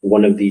was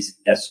one of these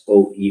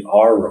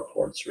SOER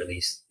reports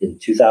released in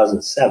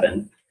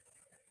 2007,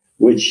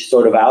 which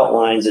sort of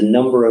outlines a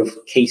number of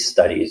case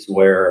studies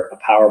where a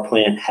power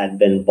plant had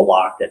been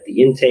blocked at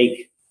the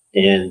intake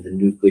and the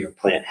nuclear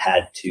plant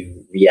had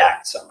to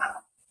react somehow.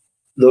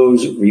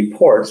 Those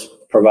reports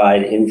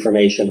provide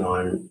information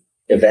on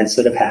events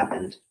that have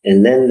happened,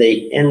 and then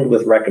they end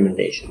with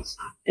recommendations.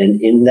 And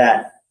in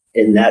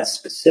that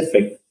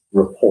specific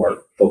report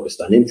focused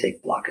on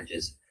intake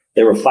blockages,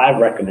 there were 5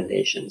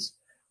 recommendations.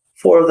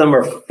 4 of them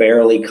are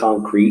fairly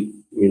concrete.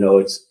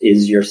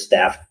 Is your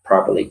staff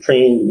properly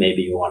trained?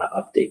 Maybe you want to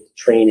update the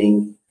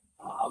training.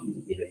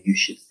 You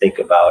should think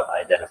about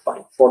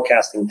identifying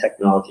forecasting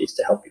technologies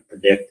to help you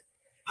predict.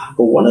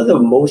 But one of the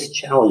most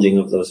challenging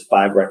of those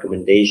 5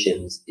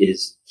 recommendations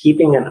is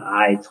keeping an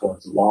eye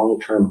towards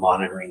long-term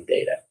monitoring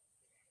data.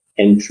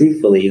 And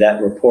truthfully,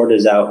 that report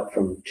is out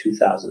from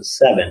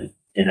 2007.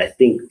 And I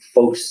think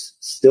folks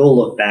still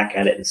look back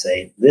at it and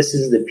say, this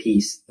is the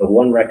piece, the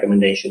one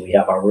recommendation we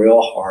have a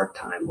real hard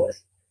time with.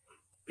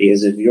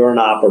 Because if you're an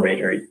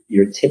operator,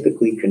 you're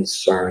typically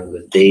concerned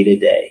with day to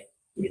day.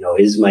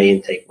 Is my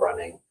intake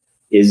running?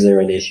 Is there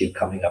an issue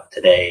coming up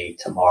today,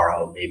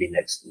 tomorrow, maybe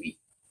next week?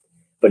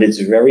 But it's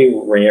very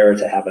rare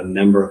to have a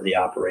member of the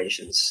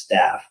operations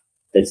staff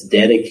that's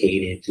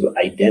dedicated to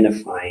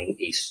identifying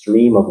a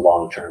stream of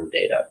long-term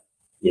data.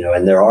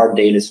 And there are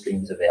data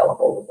streams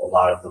available. A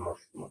lot of them are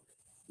from,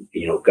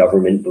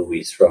 government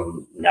buoys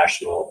from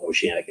National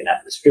Oceanic and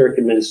Atmospheric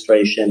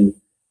Administration,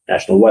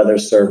 National Weather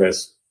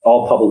Service,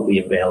 all publicly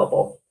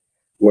available,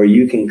 where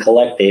you can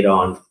collect data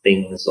on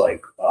things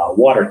like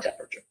water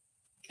temperature.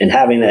 And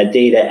having that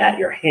data at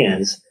your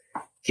hands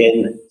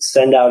can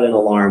send out an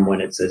alarm when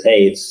it says,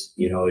 hey,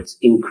 it's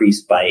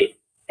increased by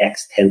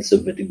X tenths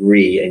of a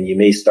degree. And you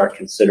may start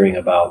considering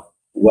about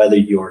whether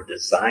your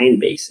design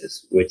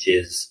basis, which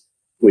is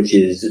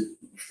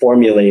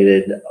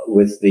formulated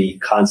with the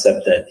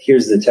concept that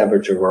here's the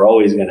temperature we're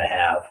always going to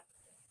have.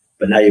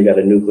 But now you've got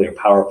a nuclear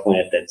power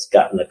plant that's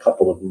gotten a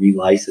couple of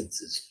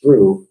relicenses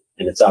through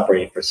and it's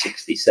operating for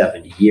 60,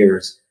 70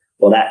 years.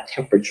 Well, that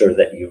temperature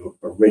that you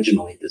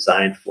originally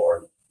designed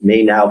for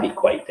may now be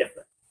quite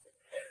different.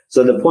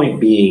 So the point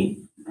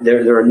being,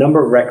 there are a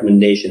number of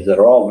recommendations that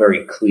are all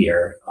very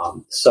clear.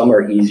 Some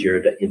are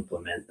easier to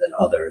implement than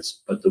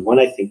others, but the one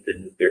I think the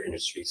nuclear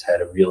industry's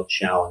had a real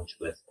challenge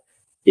with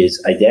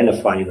is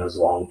identifying those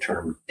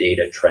long-term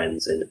data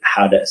trends and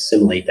how to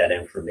assimilate that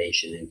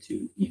information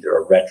into either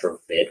a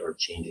retrofit or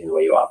changing the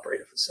way you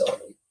operate a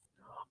facility.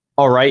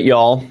 All right,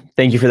 y'all.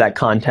 Thank you for that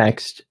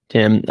context,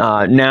 Tim.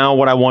 Now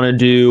what I want to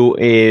do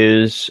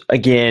is,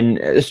 again,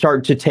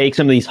 start to take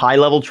some of these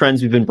high-level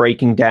trends we've been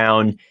breaking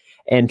down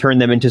and turn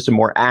them into some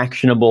more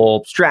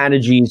actionable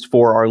strategies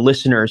for our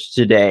listeners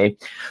today.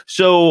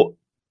 So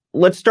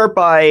let's start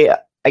by,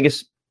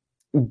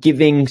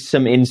 giving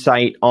some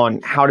insight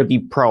on how to be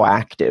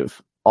proactive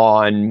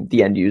on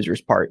the end user's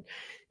part.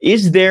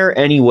 Is there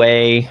any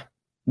way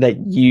that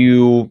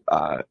you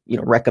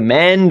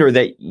recommend or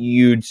that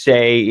you'd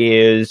say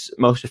is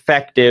most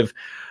effective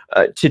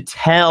to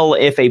tell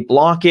if a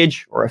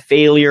blockage or a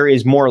failure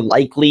is more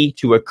likely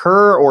to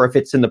occur or if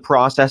it's in the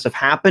process of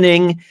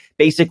happening?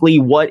 Basically,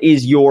 what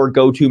is your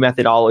go-to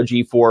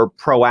methodology for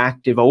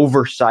proactive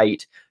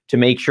oversight to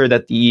make sure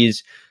that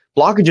these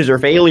blockages or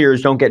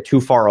failures don't get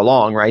too far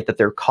along, right? That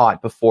they're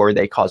caught before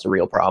they cause a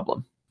real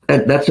problem?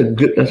 That's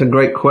a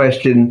great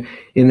question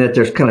in that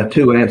there's kind of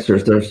 2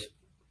 answers. There's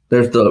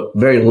the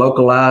very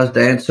localized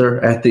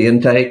answer at the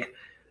intake,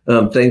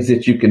 things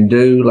that you can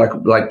do.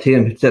 Like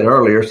Tim said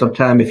earlier,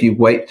 sometimes if you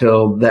wait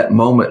till that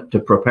moment to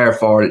prepare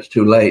for it, it's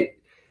too late.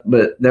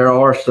 But there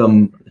are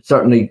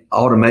certainly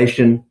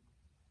automation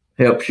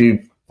helps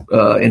you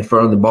in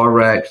front of the bar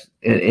racks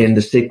in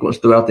the sequence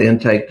throughout the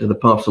intake to the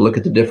pumps to look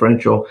at the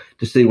differential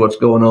to see what's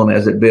going on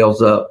as it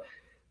builds up,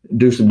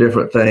 do some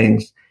different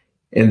things.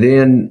 And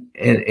then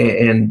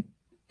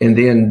and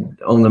then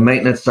on the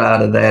maintenance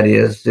side of that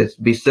it's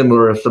be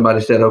similar if somebody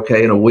said,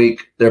 okay, in a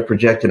week they're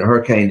projecting a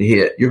hurricane to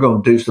hit. You're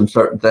going to do some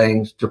certain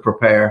things to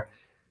prepare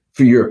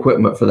for your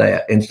equipment for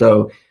that. And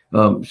so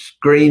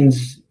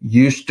screens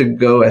used to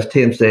go, as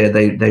Tim said,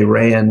 they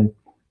ran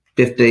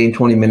 15,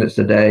 20 minutes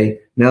a day.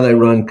 Now they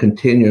run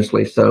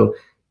continuously. So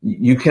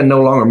you can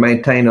no longer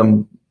maintain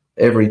them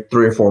every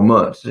 3 or 4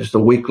 months. It's the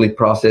weekly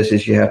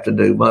processes you have to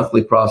do,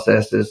 monthly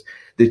processes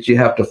that you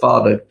have to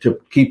follow to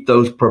keep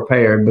those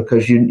prepared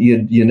because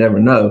you never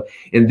know.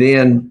 And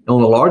then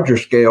on a larger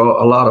scale,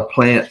 a lot of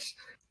plants,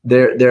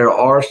 there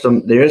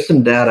is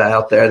some data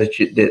out there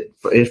that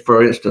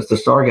for instance, the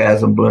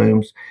sargassum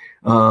blooms,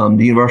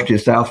 the University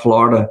of South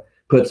Florida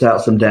puts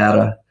out some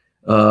data,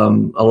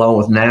 along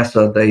with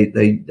NASA.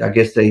 I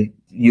guess they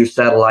use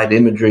satellite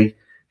imagery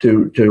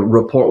to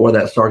report where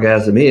that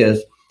sargassum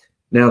is.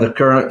 Now the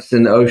currents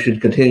in the ocean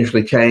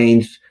continuously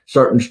change.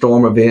 Certain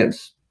storm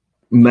events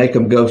make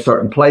them go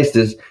certain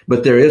places,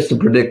 but there is some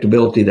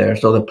predictability there.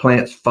 So the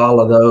plants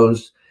follow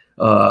those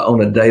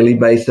on a daily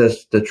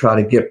basis to try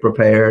to get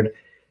prepared.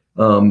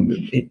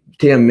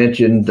 Tim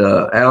mentioned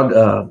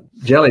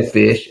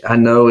jellyfish. I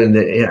know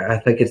I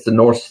think it's the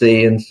North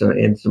Sea and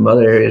in some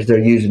other areas, they're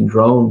using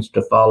drones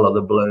to follow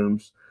the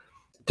blooms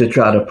to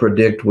try to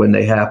predict when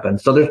they happen.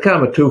 So there's kind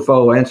of a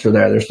twofold answer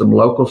there. There's some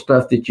local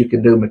stuff that you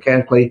can do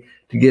mechanically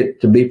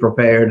to be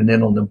prepared. And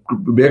then on the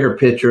bigger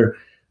picture,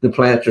 the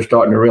plants are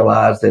starting to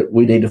realize that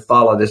we need to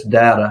follow this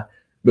data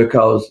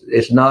because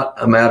it's not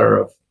a matter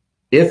of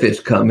if it's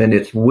coming,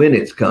 it's when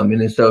it's coming.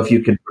 And so if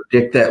you can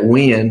predict that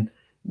when,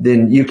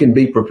 then you can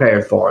be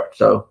prepared for it.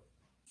 So,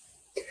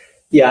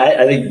 yeah,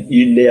 I think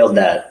you nailed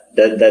that.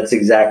 That's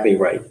exactly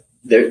right.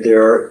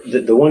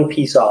 The one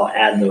piece I'll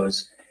add though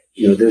is,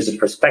 there's a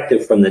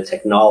perspective from the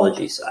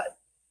technology side.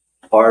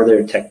 Are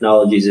there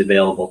technologies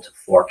available to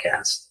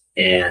forecast?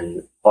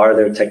 And are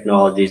there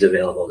technologies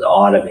available to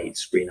automate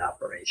screen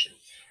operation?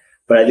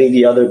 But I think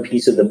the other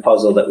piece of the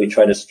puzzle that we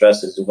try to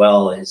stress as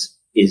well is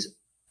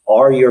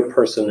are your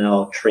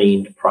personnel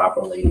trained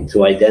properly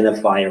to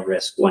identify a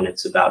risk when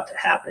it's about to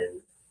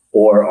happen?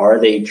 Or are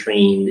they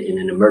trained in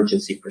an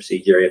emergency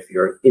procedure if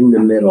you're in the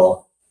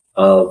middle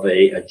of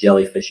a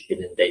jellyfish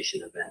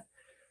inundation event?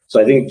 So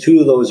I think two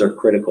of those are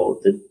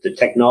critical. The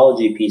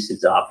technology piece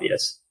is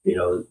obvious.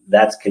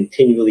 That's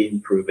continually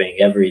improving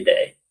every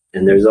day.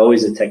 And there's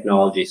always a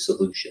technology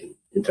solution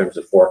in terms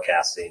of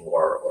forecasting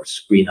or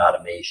screen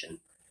automation.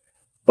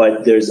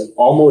 But there's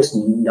almost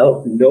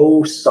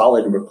no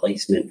solid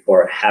replacement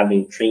for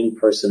having trained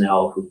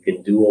personnel who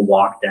can do a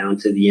walk down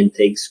to the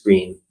intake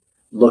screen,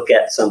 look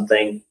at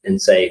something and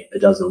say, it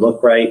doesn't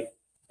look right,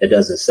 it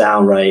doesn't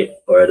sound right,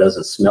 or it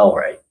doesn't smell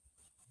right.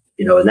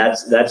 And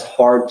that's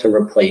hard to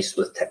replace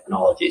with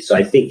technology. So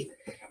I think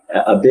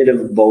a bit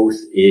of both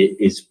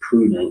is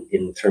prudent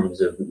in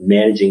terms of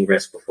managing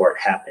risk before it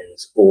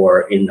happens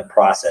or in the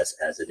process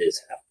as it is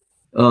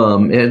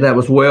happening. And that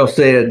was well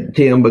said,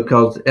 Tim,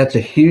 because that's a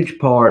huge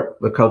part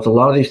because a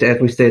lot of these, as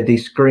we said,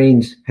 these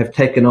screens have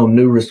taken on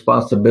new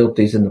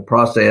responsibilities in the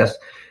process,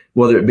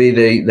 whether it be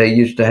they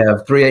used to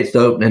have 3/8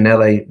 open and now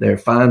they're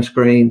fine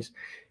screens.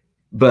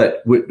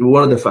 But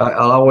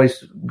I'll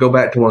always go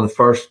back to one of the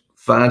first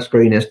fine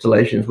screen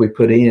installations we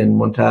put in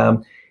one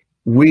time.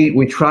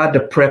 We tried to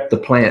prep the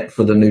plant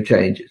for the new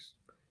changes.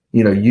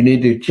 You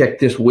need to check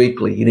this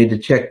weekly. You need to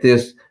check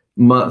this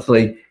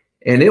monthly.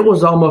 And it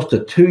was almost a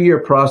 2-year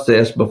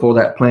process before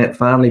that plant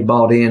finally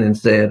bought in and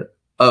said,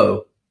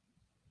 oh,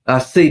 I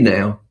see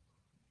now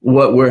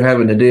what we're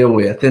having to deal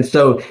with. And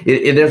so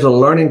there's a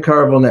learning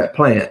curve on that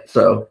plant.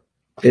 So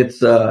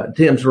it's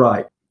Tim's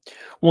right.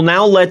 Well,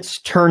 now let's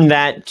turn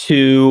that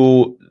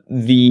to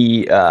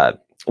the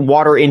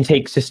water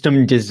intake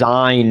system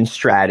design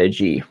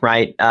strategy,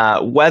 right?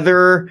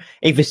 Whether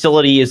a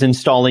facility is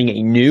installing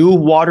a new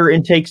water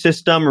intake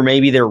system or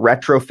maybe they're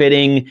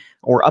retrofitting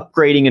or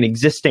upgrading an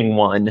existing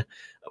one,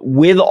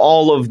 with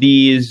all of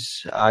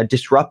these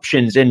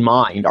disruptions in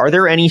mind, are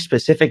there any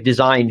specific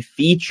design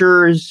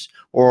features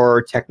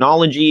or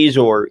technologies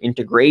or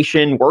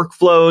integration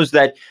workflows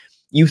that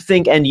you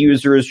think end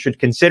users should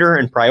consider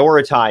and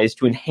prioritize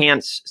to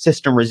enhance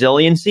system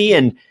resiliency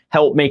and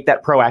help make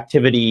that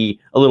proactivity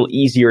a little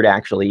easier to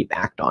actually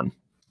act on?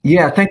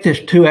 Yeah, I think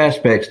there's two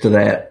aspects to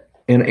that.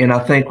 And I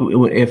think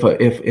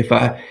if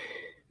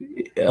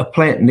a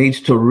plant needs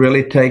to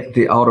really take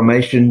the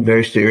automation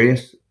very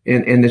serious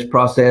in this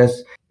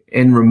process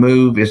and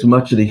remove as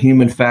much of the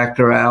human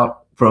factor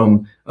out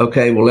from,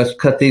 okay, well, let's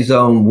cut these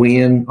on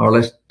when, or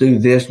let's do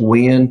this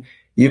when.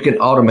 You can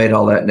automate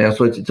all that now.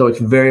 So it's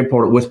very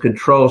important with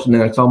controls.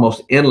 Now it's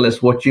almost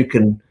endless what you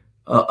can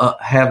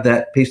have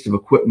that piece of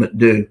equipment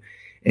do.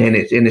 And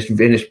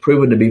it's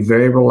proven to be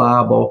very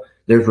reliable.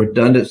 There's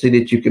redundancy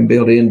that you can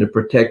build in to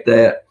protect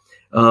that.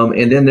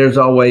 And then there's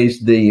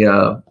always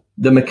the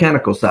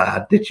mechanical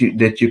side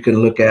that you can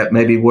look at,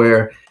 maybe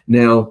where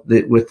now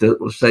with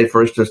let's say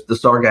for instance the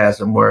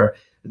sargassum, where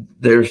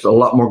there's a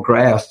lot more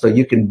grass, so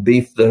you can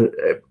beef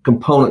the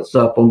components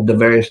up on the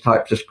various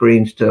types of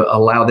screens to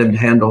allow them to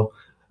handle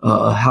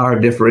higher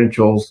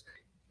differentials.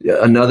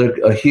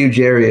 A huge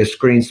area is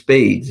screen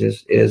speeds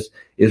is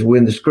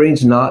when the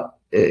screen's not,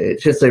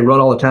 since they run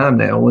all the time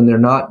now, when they're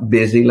not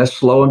busy, let's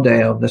slow them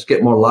down. Let's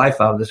get more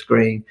life out of the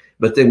screen.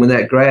 But then when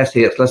that grass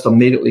hits, let's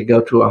immediately go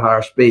to a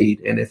higher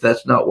speed. And if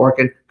that's not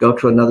working, go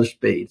to another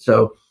speed.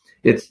 So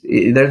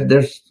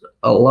there's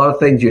a lot of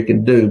things you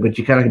can do, but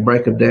you kind of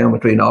break them down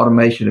between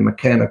automation and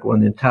mechanical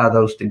and then tie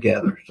those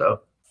together.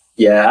 So.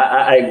 Yeah,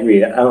 I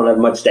agree. I don't have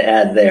much to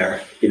add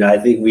there. I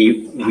think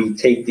we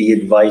take the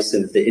advice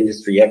of the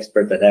industry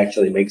expert that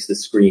actually makes the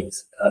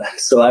screens.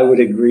 So I would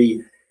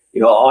agree.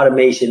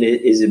 Automation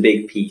is a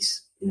big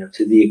piece.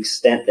 To the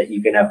extent that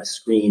you can have a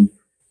screen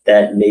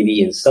that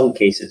maybe in some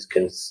cases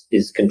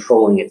is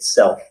controlling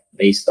itself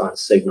based on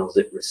signals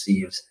it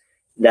receives,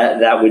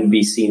 that would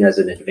be seen as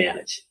an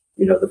advantage.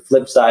 The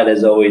flip side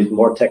is always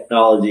more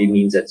technology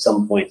means at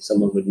some point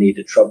someone would need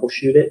to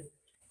troubleshoot it.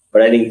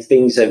 But I think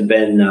things have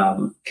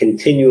been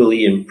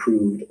continually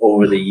improved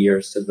over the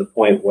years to the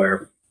point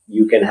where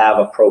you can have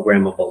a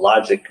programmable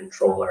logic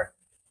controller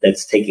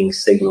that's taking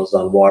signals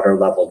on water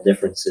level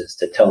differences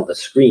to tell the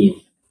screen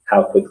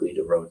how quickly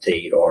to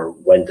rotate or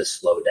when to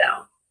slow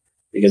down.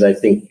 Because I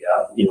think,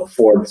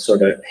 Ford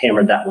sort of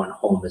hammered that one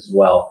home as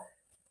well.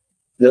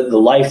 The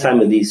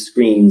lifetime of these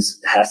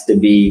screens has to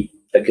be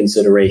a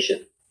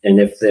consideration. And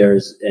if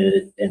there's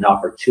an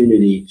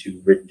opportunity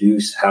to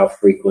reduce how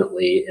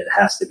frequently it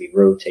has to be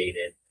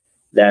rotated,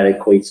 that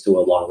equates to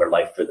a longer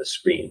life for the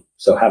screen.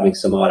 So having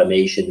some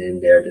automation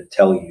in there to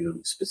tell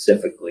you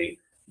specifically,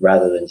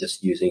 rather than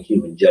just using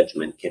human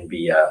judgment, could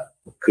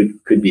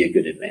be a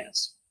good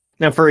advance.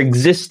 Now, for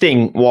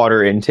existing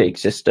water intake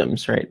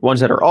systems, right, ones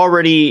that are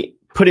already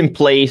put in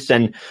place,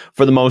 and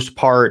for the most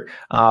part,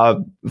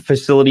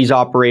 facilities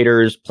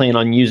operators plan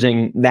on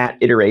using that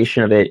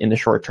iteration of it in the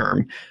short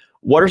term.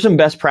 What are some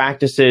best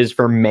practices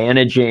for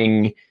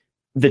managing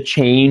the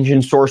change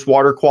in source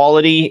water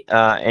quality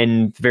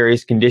and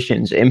various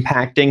conditions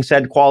impacting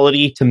said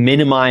quality to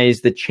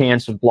minimize the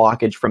chance of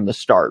blockage from the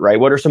start,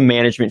 right? What are some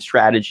management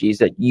strategies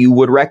that you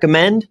would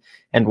recommend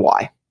and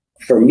why?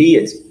 For me,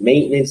 it's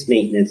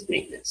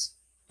maintenance,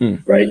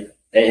 right?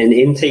 An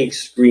intake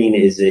screen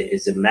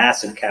is a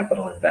massive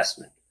capital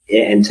investment.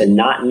 And to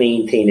not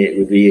maintain it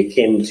would be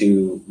akin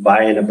to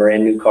buying a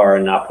brand new car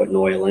and not putting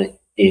oil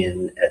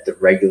in at the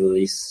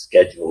regularly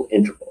scheduled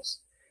intervals.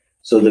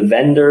 So the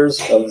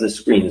vendors of the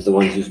screens, the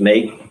ones who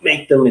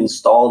make them,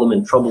 install them,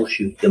 and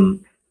troubleshoot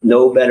them,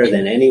 know better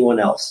than anyone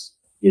else,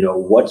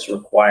 what's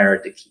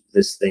required to keep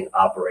this thing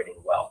operating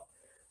well.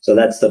 So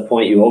that's the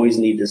point you always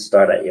need to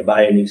start at. You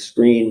buy a new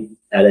screen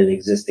at an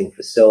existing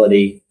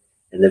facility,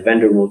 and the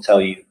vendor will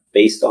tell you,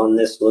 based on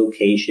this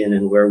location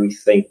and where we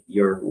think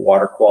your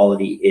water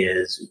quality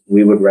is,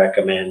 we would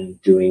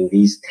recommend doing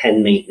these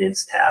 10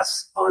 maintenance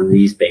tasks on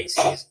these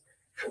bases.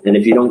 And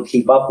if you don't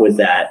keep up with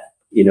that,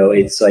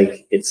 it's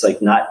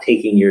like not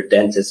taking your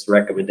dentist's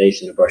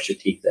recommendation to brush your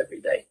teeth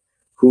every day.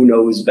 Who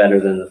knows better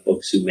than the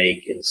folks who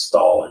make,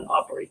 install, and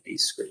operate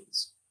these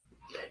screens?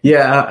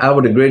 Yeah, I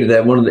would agree to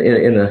that.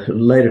 In a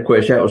later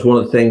question, that was one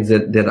of the things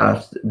that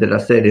I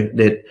said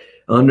that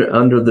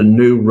under the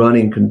new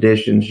running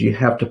conditions, you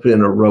have to put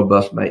in a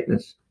robust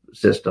maintenance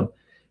system,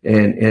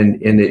 and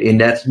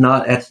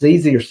that's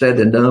easier said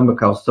than done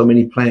because so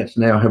many plants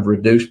now have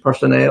reduced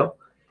personnel.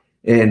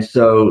 And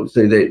so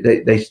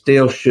they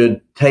still should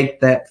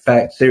take that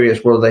fact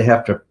serious, whether they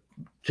have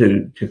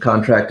to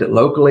contract it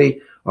locally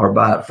or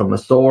buy it from a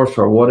source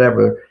or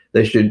whatever.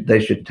 They should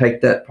take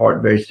that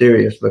part very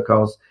serious,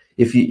 because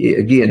if you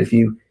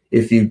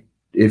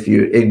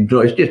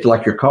ignore, it's just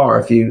like your car.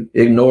 If you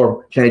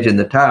ignore changing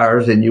the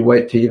tires and you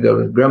wait till you go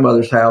to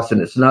grandmother's house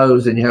and it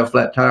snows and you have a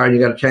flat tire and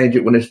you got to change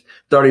it when it's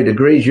 30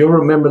 degrees, you'll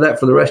remember that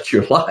for the rest of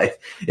your life.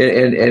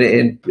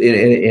 And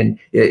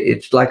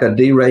it's like a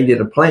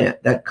derated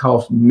plant that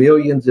costs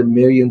millions and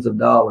millions of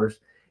dollars,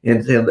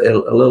 and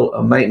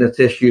a maintenance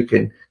issue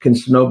can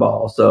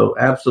snowball. So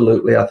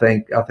absolutely, I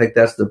think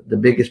that's the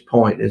biggest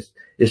point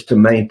is to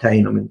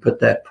maintain them and put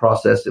that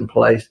process in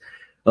place.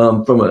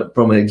 From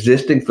an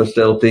existing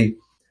facility,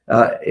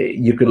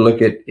 you could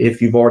look at,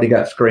 if you've already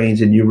got screens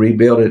and you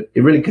rebuild it,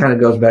 it really kind of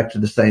goes back to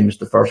the same as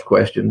the first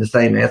question. The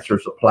same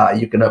answers apply.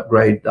 You can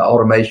upgrade the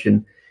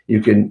automation,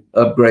 you can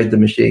upgrade the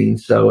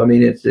machines. So, I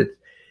mean,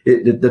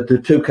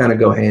 the two kind of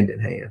go hand in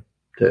hand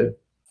too.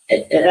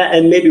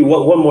 And maybe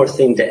one more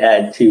thing to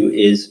add too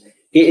is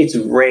it's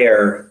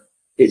rare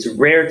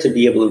to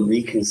be able to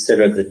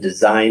reconsider the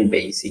design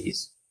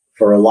bases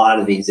for a lot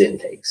of these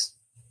intakes.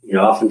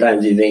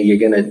 Oftentimes you think you're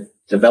going to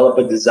develop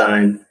a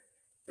design,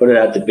 put it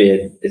out to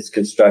bid, it's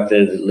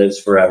constructed, it lives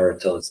forever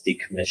until it's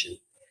decommissioned.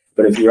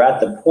 But if you're at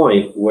the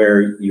point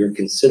where you're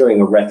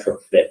considering a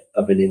retrofit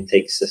of an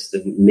intake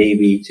system,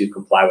 maybe to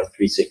comply with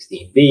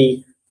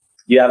 316B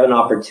you have an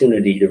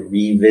opportunity to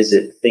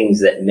revisit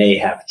things that may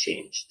have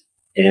changed.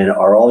 And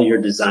are all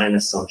your design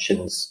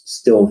assumptions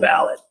still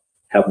valid?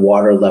 Have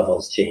water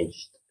levels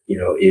changed?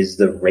 Is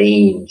the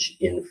range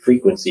in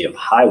frequency of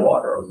high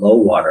water or low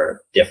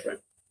water different?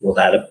 Will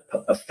that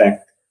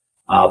affect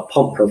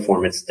pump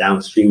performance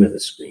downstream of the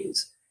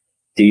screens?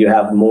 Do you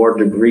have more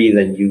debris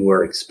than you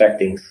were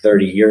expecting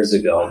 30 years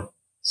ago,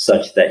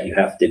 such that you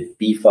have to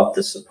beef up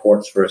the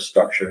supports for a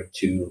structure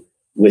to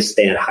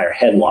withstand higher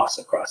head loss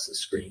across the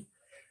screen?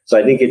 So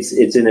I think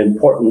it's an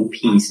important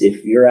piece.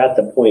 If you're at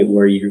the point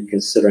where you're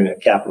considering a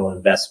capital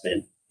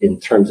investment in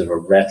terms of a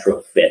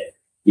retrofit,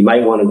 you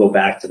might want to go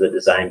back to the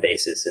design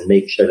basis and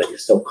make sure that you're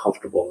still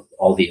comfortable with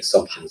all the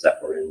assumptions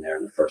that were in there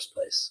in the first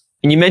place.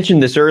 And you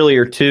mentioned this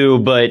earlier too,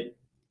 but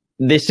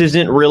this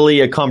isn't really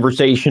a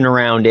conversation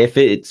around if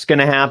it's going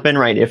to happen,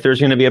 right? If there's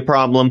going to be a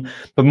problem,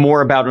 but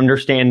more about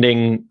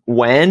understanding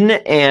when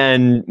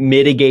and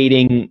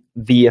mitigating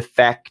the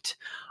effect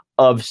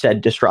of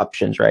said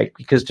disruptions, right?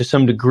 Because to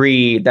some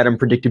degree, that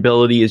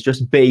unpredictability is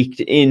just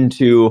baked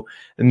into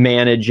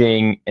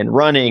managing and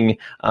running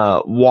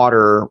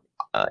water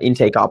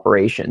intake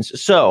operations.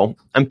 So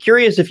I'm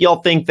curious if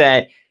y'all think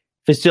that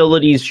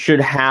facilities should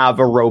have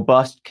a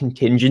robust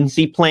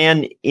contingency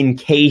plan in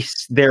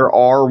case there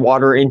are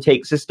water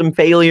intake system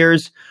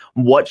failures.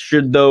 What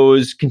should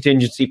those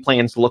contingency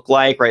plans look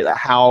like, right?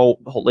 How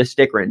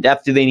holistic or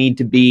in-depth do they need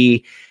to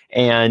be?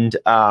 And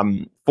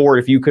Ford,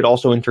 if you could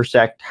also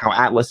intersect how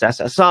Atlas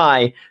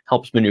SSI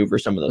helps maneuver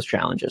some of those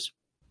challenges.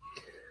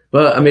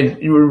 Well, I mean,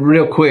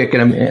 real quick,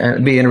 and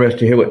I'd be interested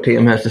to hear what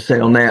Tim has to say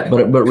on that.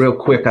 But real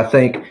quick, I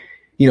think,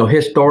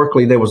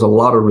 historically there was a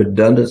lot of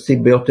redundancy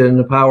built in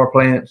the power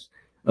plants.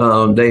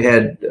 They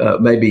had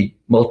maybe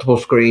multiple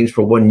screens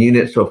for one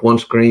unit. So if one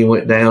screen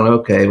went down,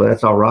 okay, well,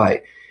 that's all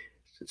right.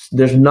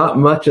 There's not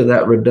much of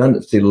that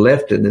redundancy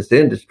left in this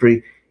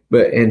industry.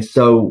 And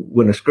so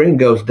when a screen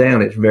goes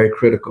down, it's very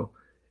critical.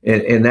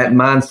 And that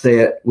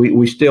mindset,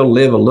 we still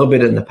live a little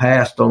bit in the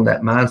past on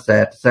that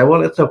mindset to say,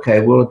 well, it's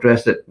okay. We'll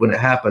address it when it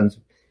happens.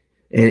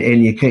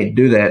 And you can't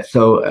do that.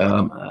 So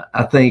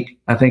I think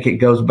it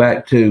goes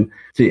back to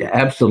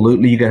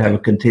absolutely you got to have a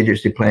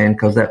contingency plan,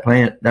 because that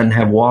plant doesn't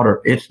have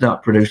water. It's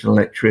not producing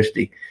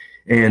electricity.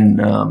 And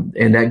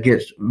that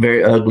gets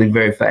very ugly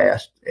very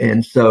fast.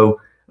 And so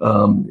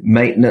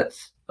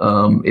maintenance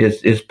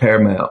is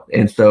paramount.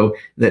 And so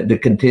the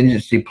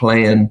contingency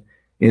plan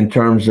in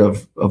terms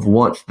of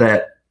once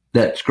that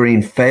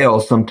screen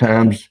fails,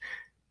 sometimes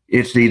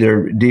it's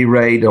either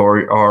derate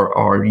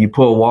or you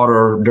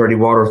pull dirty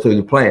water through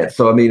the plant.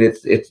 So I mean,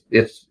 it's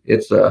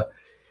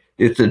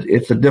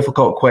a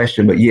difficult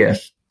question, but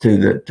yes,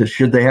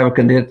 should they have a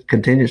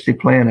contingency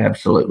plan?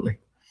 Absolutely.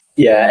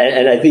 Yeah,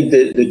 and I think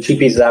the two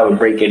pieces I would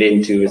break it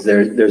into is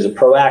there's a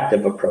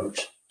proactive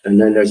approach and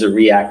then there's a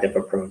reactive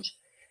approach.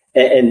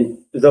 And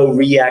though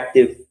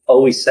reactive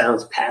always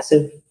sounds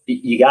passive,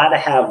 you got to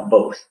have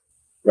both,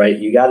 right?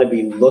 You got to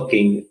be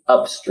looking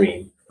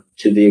upstream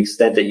to the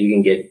extent that you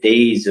can get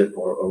days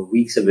or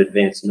weeks of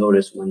advance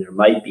notice when there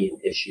might be an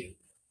issue.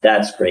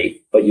 That's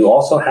great. But you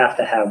also have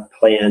to have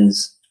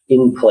plans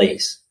in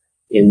place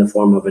in the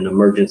form of an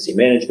emergency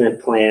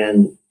management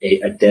plan,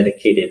 a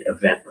dedicated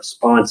event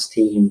response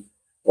team,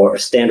 or a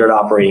standard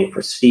operating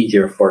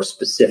procedure for a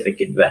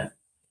specific event.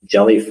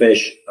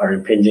 Jellyfish are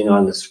impinging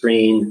on the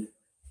screen,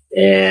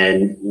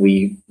 and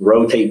we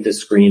rotate the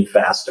screen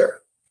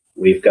faster.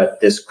 We've got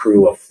this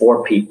crew of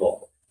 4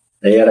 people.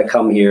 They got to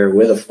come here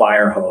with a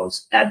fire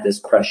hose at this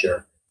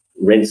pressure,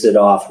 rinse it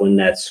off when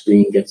that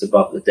screen gets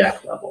above the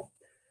deck level.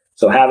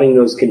 So having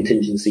those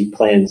contingency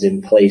plans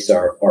in place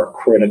are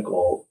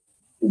critical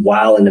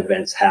while an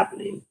event's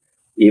happening.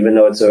 Even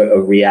though it's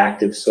a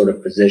reactive sort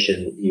of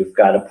position, you've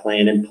got a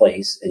plan in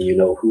place and you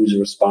know who's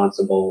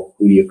responsible,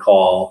 who do you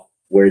call,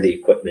 where the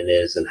equipment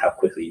is, and how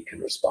quickly you can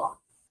respond.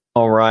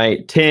 All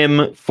right,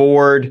 Tim,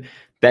 Ford,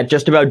 that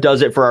just about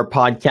does it for our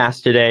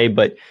podcast today,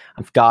 but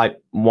I've got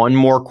one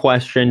more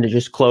question to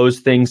just close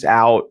things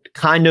out,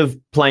 kind of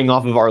playing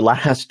off of our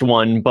last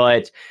one.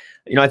 But,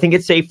 I think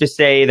it's safe to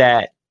say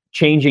that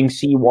changing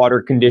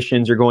seawater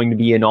conditions are going to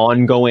be an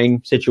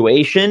ongoing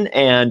situation,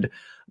 and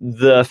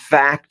the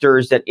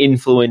factors that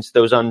influence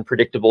those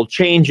unpredictable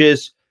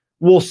changes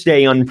will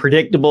stay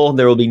unpredictable.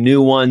 There will be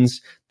new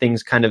ones.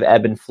 Things kind of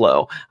ebb and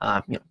flow,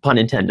 pun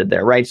intended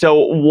there, right? So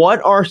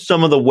what are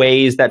some of the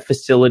ways that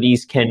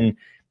facilities can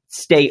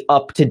stay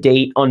up to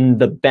date on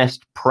the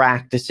best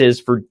practices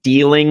for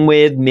dealing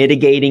with,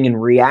 mitigating,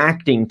 and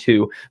reacting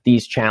to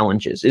these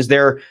challenges? Is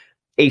there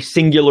a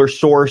singular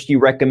source you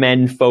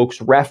recommend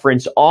folks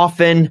reference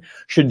often?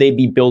 Should they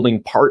be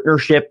building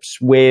partnerships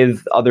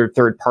with other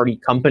third-party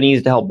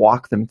companies to help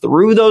walk them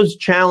through those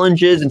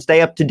challenges and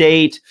stay up to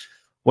date?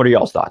 What are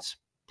y'all's thoughts?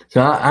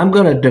 So I'm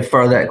going to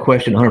defer that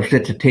question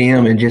 100% to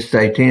Tim and just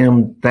say,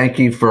 Tim, thank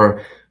you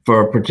for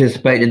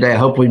participating today. I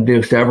hope we can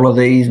do several of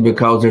these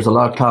because there's a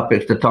lot of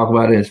topics to talk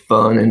about and it's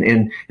fun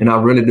and I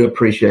really do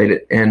appreciate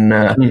it.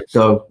 And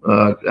so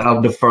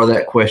I'll defer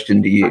that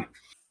question to you.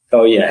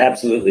 Oh, yeah,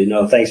 absolutely.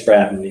 No, thanks for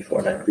having me,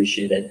 Ford. I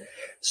appreciate it.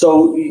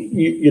 So,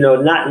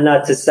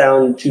 not to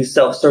sound too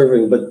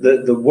self-serving, but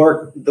the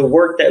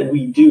work that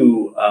we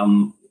do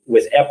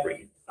with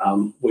EPRI,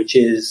 which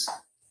is,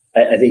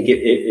 I think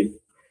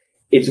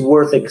it's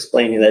worth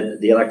explaining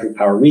that the Electric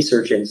Power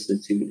Research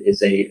Institute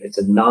it's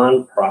a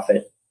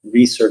nonprofit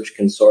research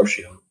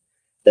consortium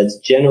that's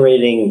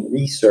generating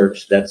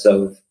research that's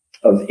of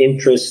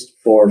interest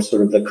for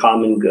sort of the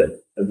common good.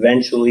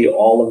 Eventually,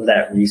 all of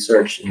that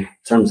research in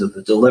terms of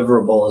the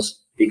deliverables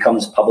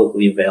becomes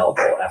publicly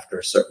available after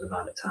a certain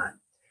amount of time.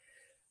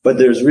 But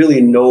there's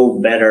really no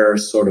better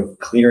sort of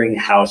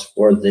clearinghouse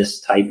for this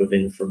type of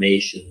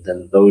information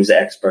than those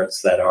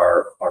experts that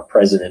are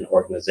present in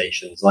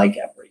organizations like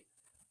EPRI.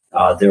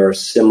 There are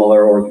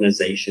similar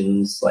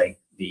organizations like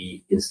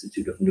the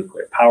Institute of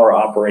Nuclear Power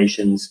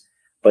Operations,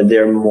 but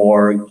they're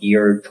more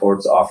geared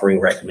towards offering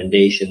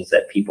recommendations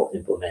that people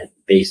implement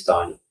based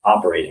on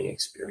operating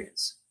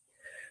experience.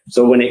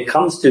 So when it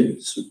comes to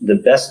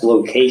the best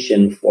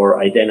location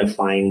for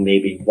identifying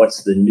maybe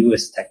what's the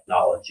newest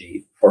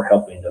technology for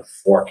helping to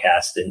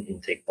forecast an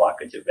intake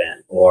blockage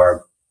event,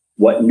 or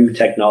what new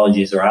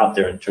technologies are out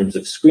there in terms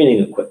of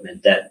screening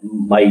equipment that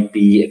might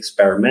be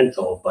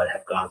experimental but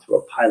have gone through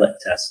a pilot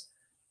test,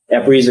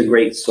 EPRI is a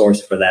great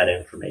source for that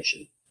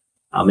information.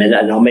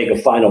 And I'll make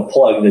a final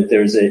plug that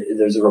there's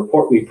a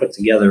report we put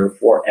together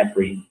for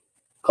EPRI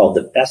called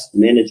the Best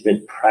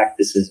Management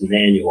Practices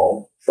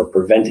Manual for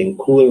Preventing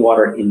Cooling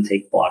Water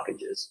Intake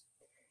Blockages.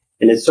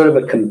 And it's sort of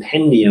a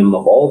compendium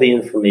of all the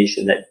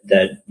information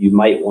that you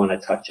might want to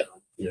touch on,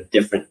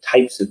 different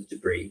types of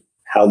debris,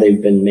 how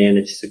they've been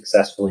managed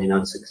successfully and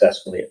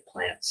unsuccessfully at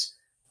plants,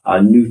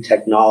 new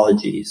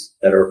technologies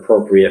that are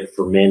appropriate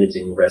for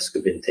managing risk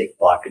of intake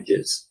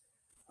blockages,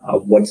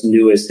 what's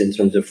newest in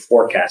terms of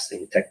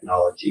forecasting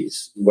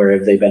technologies, where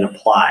have they been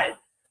applied.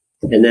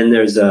 And then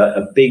there's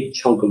a big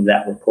chunk of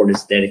that report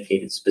is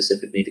dedicated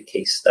specifically to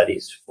case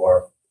studies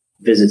for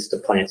visits to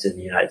plants in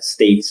the United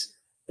States,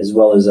 as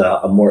well as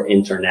a more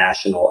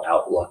international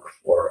outlook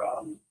for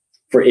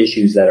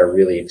issues that are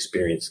really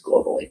experienced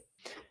globally.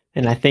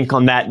 And I think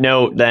on that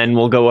note, then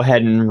we'll go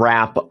ahead and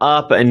wrap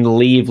up and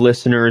leave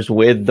listeners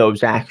with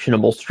those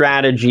actionable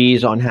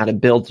strategies on how to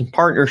build some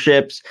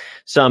partnerships,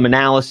 some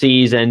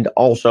analyses, and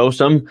also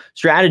some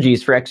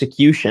strategies for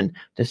execution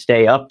to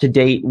stay up to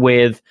date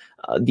with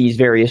these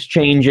various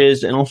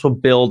changes, and also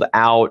build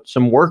out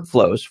some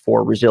workflows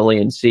for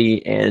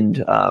resiliency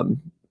and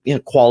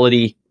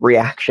quality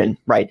reaction,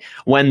 right?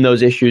 When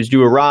those issues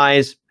do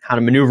arise, how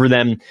to maneuver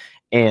them,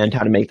 and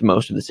how to make the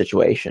most of the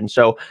situation.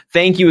 So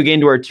thank you again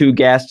to our two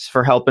guests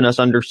for helping us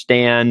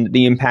understand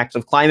the impacts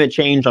of climate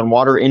change on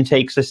water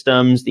intake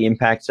systems, the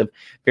impacts of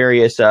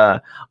various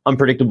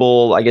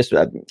unpredictable,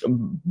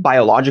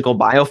 biological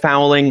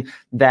biofouling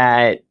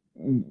that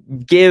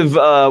give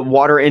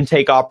water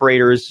intake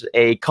operators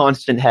a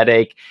constant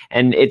headache.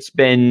 And it's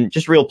been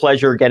just a real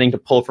pleasure getting to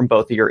pull from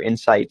both of your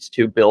insights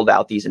to build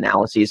out these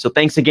analyses. So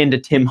thanks again to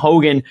Tim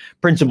Hogan,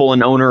 principal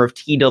and owner of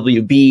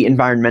TWB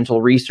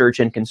Environmental Research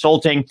and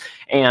Consulting.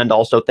 And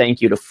also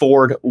thank you to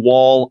Ford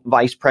Wall,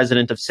 vice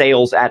president of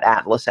sales at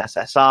Atlas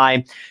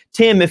SSI.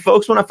 Tim, if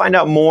folks want to find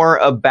out more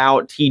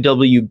about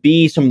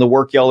TWB, some of the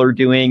work y'all are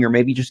doing, or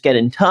maybe just get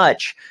in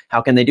touch,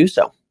 how can they do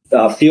so?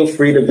 Feel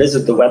free to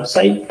visit the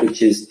website,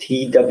 which is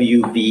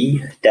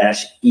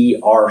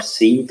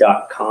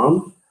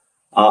twb-erc.com,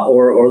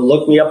 or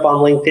look me up on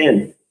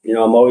LinkedIn.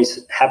 I'm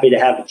always happy to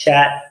have a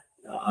chat.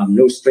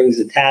 No strings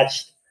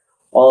attached.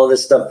 All of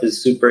this stuff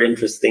is super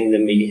interesting to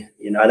me.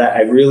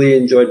 I really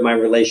enjoyed my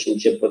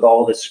relationship with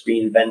all the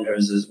screen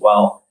vendors as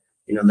well.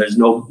 There's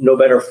no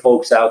better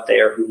folks out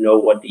there who know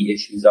what the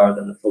issues are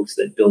than the folks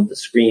that build the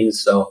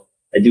screens. So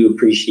I do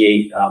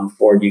appreciate,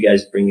 Ford, you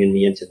guys bringing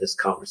me into this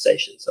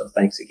conversation. So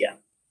thanks again.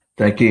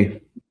 Thank you.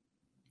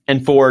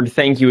 And Ford,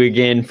 thank you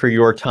again for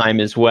your time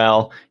as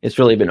well. It's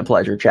really been a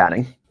pleasure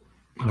chatting.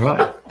 All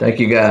right.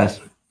 Thank you, guys.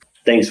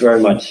 Thanks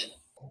very much.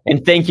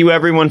 And thank you,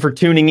 everyone, for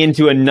tuning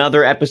into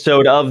another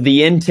episode of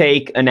The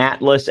Intake, an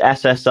Atlas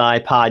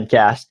SSI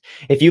podcast.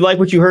 If you like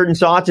what you heard and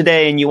saw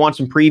today and you want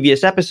some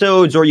previous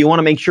episodes, or you want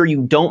to make sure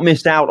you don't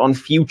miss out on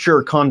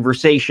future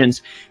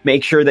conversations,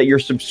 make sure that you're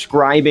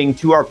subscribing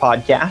to our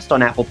podcast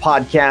on Apple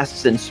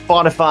Podcasts and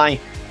Spotify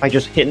by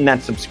just hitting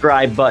that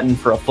subscribe button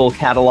for a full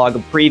catalog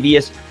of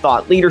previous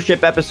thought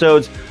leadership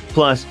episodes,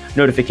 plus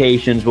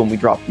notifications when we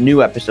drop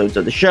new episodes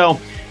of the show.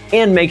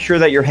 And make sure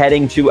that you're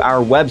heading to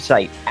our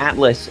website,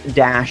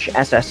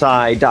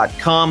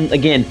 atlas-ssi.com.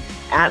 Again,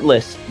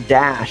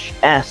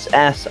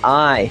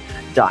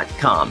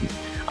 atlas-ssi.com.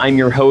 I'm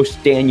your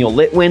host, Daniel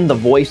Litwin, the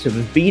voice of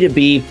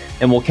B2B,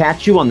 and we'll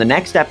catch you on the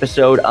next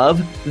episode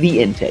of The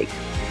Intake.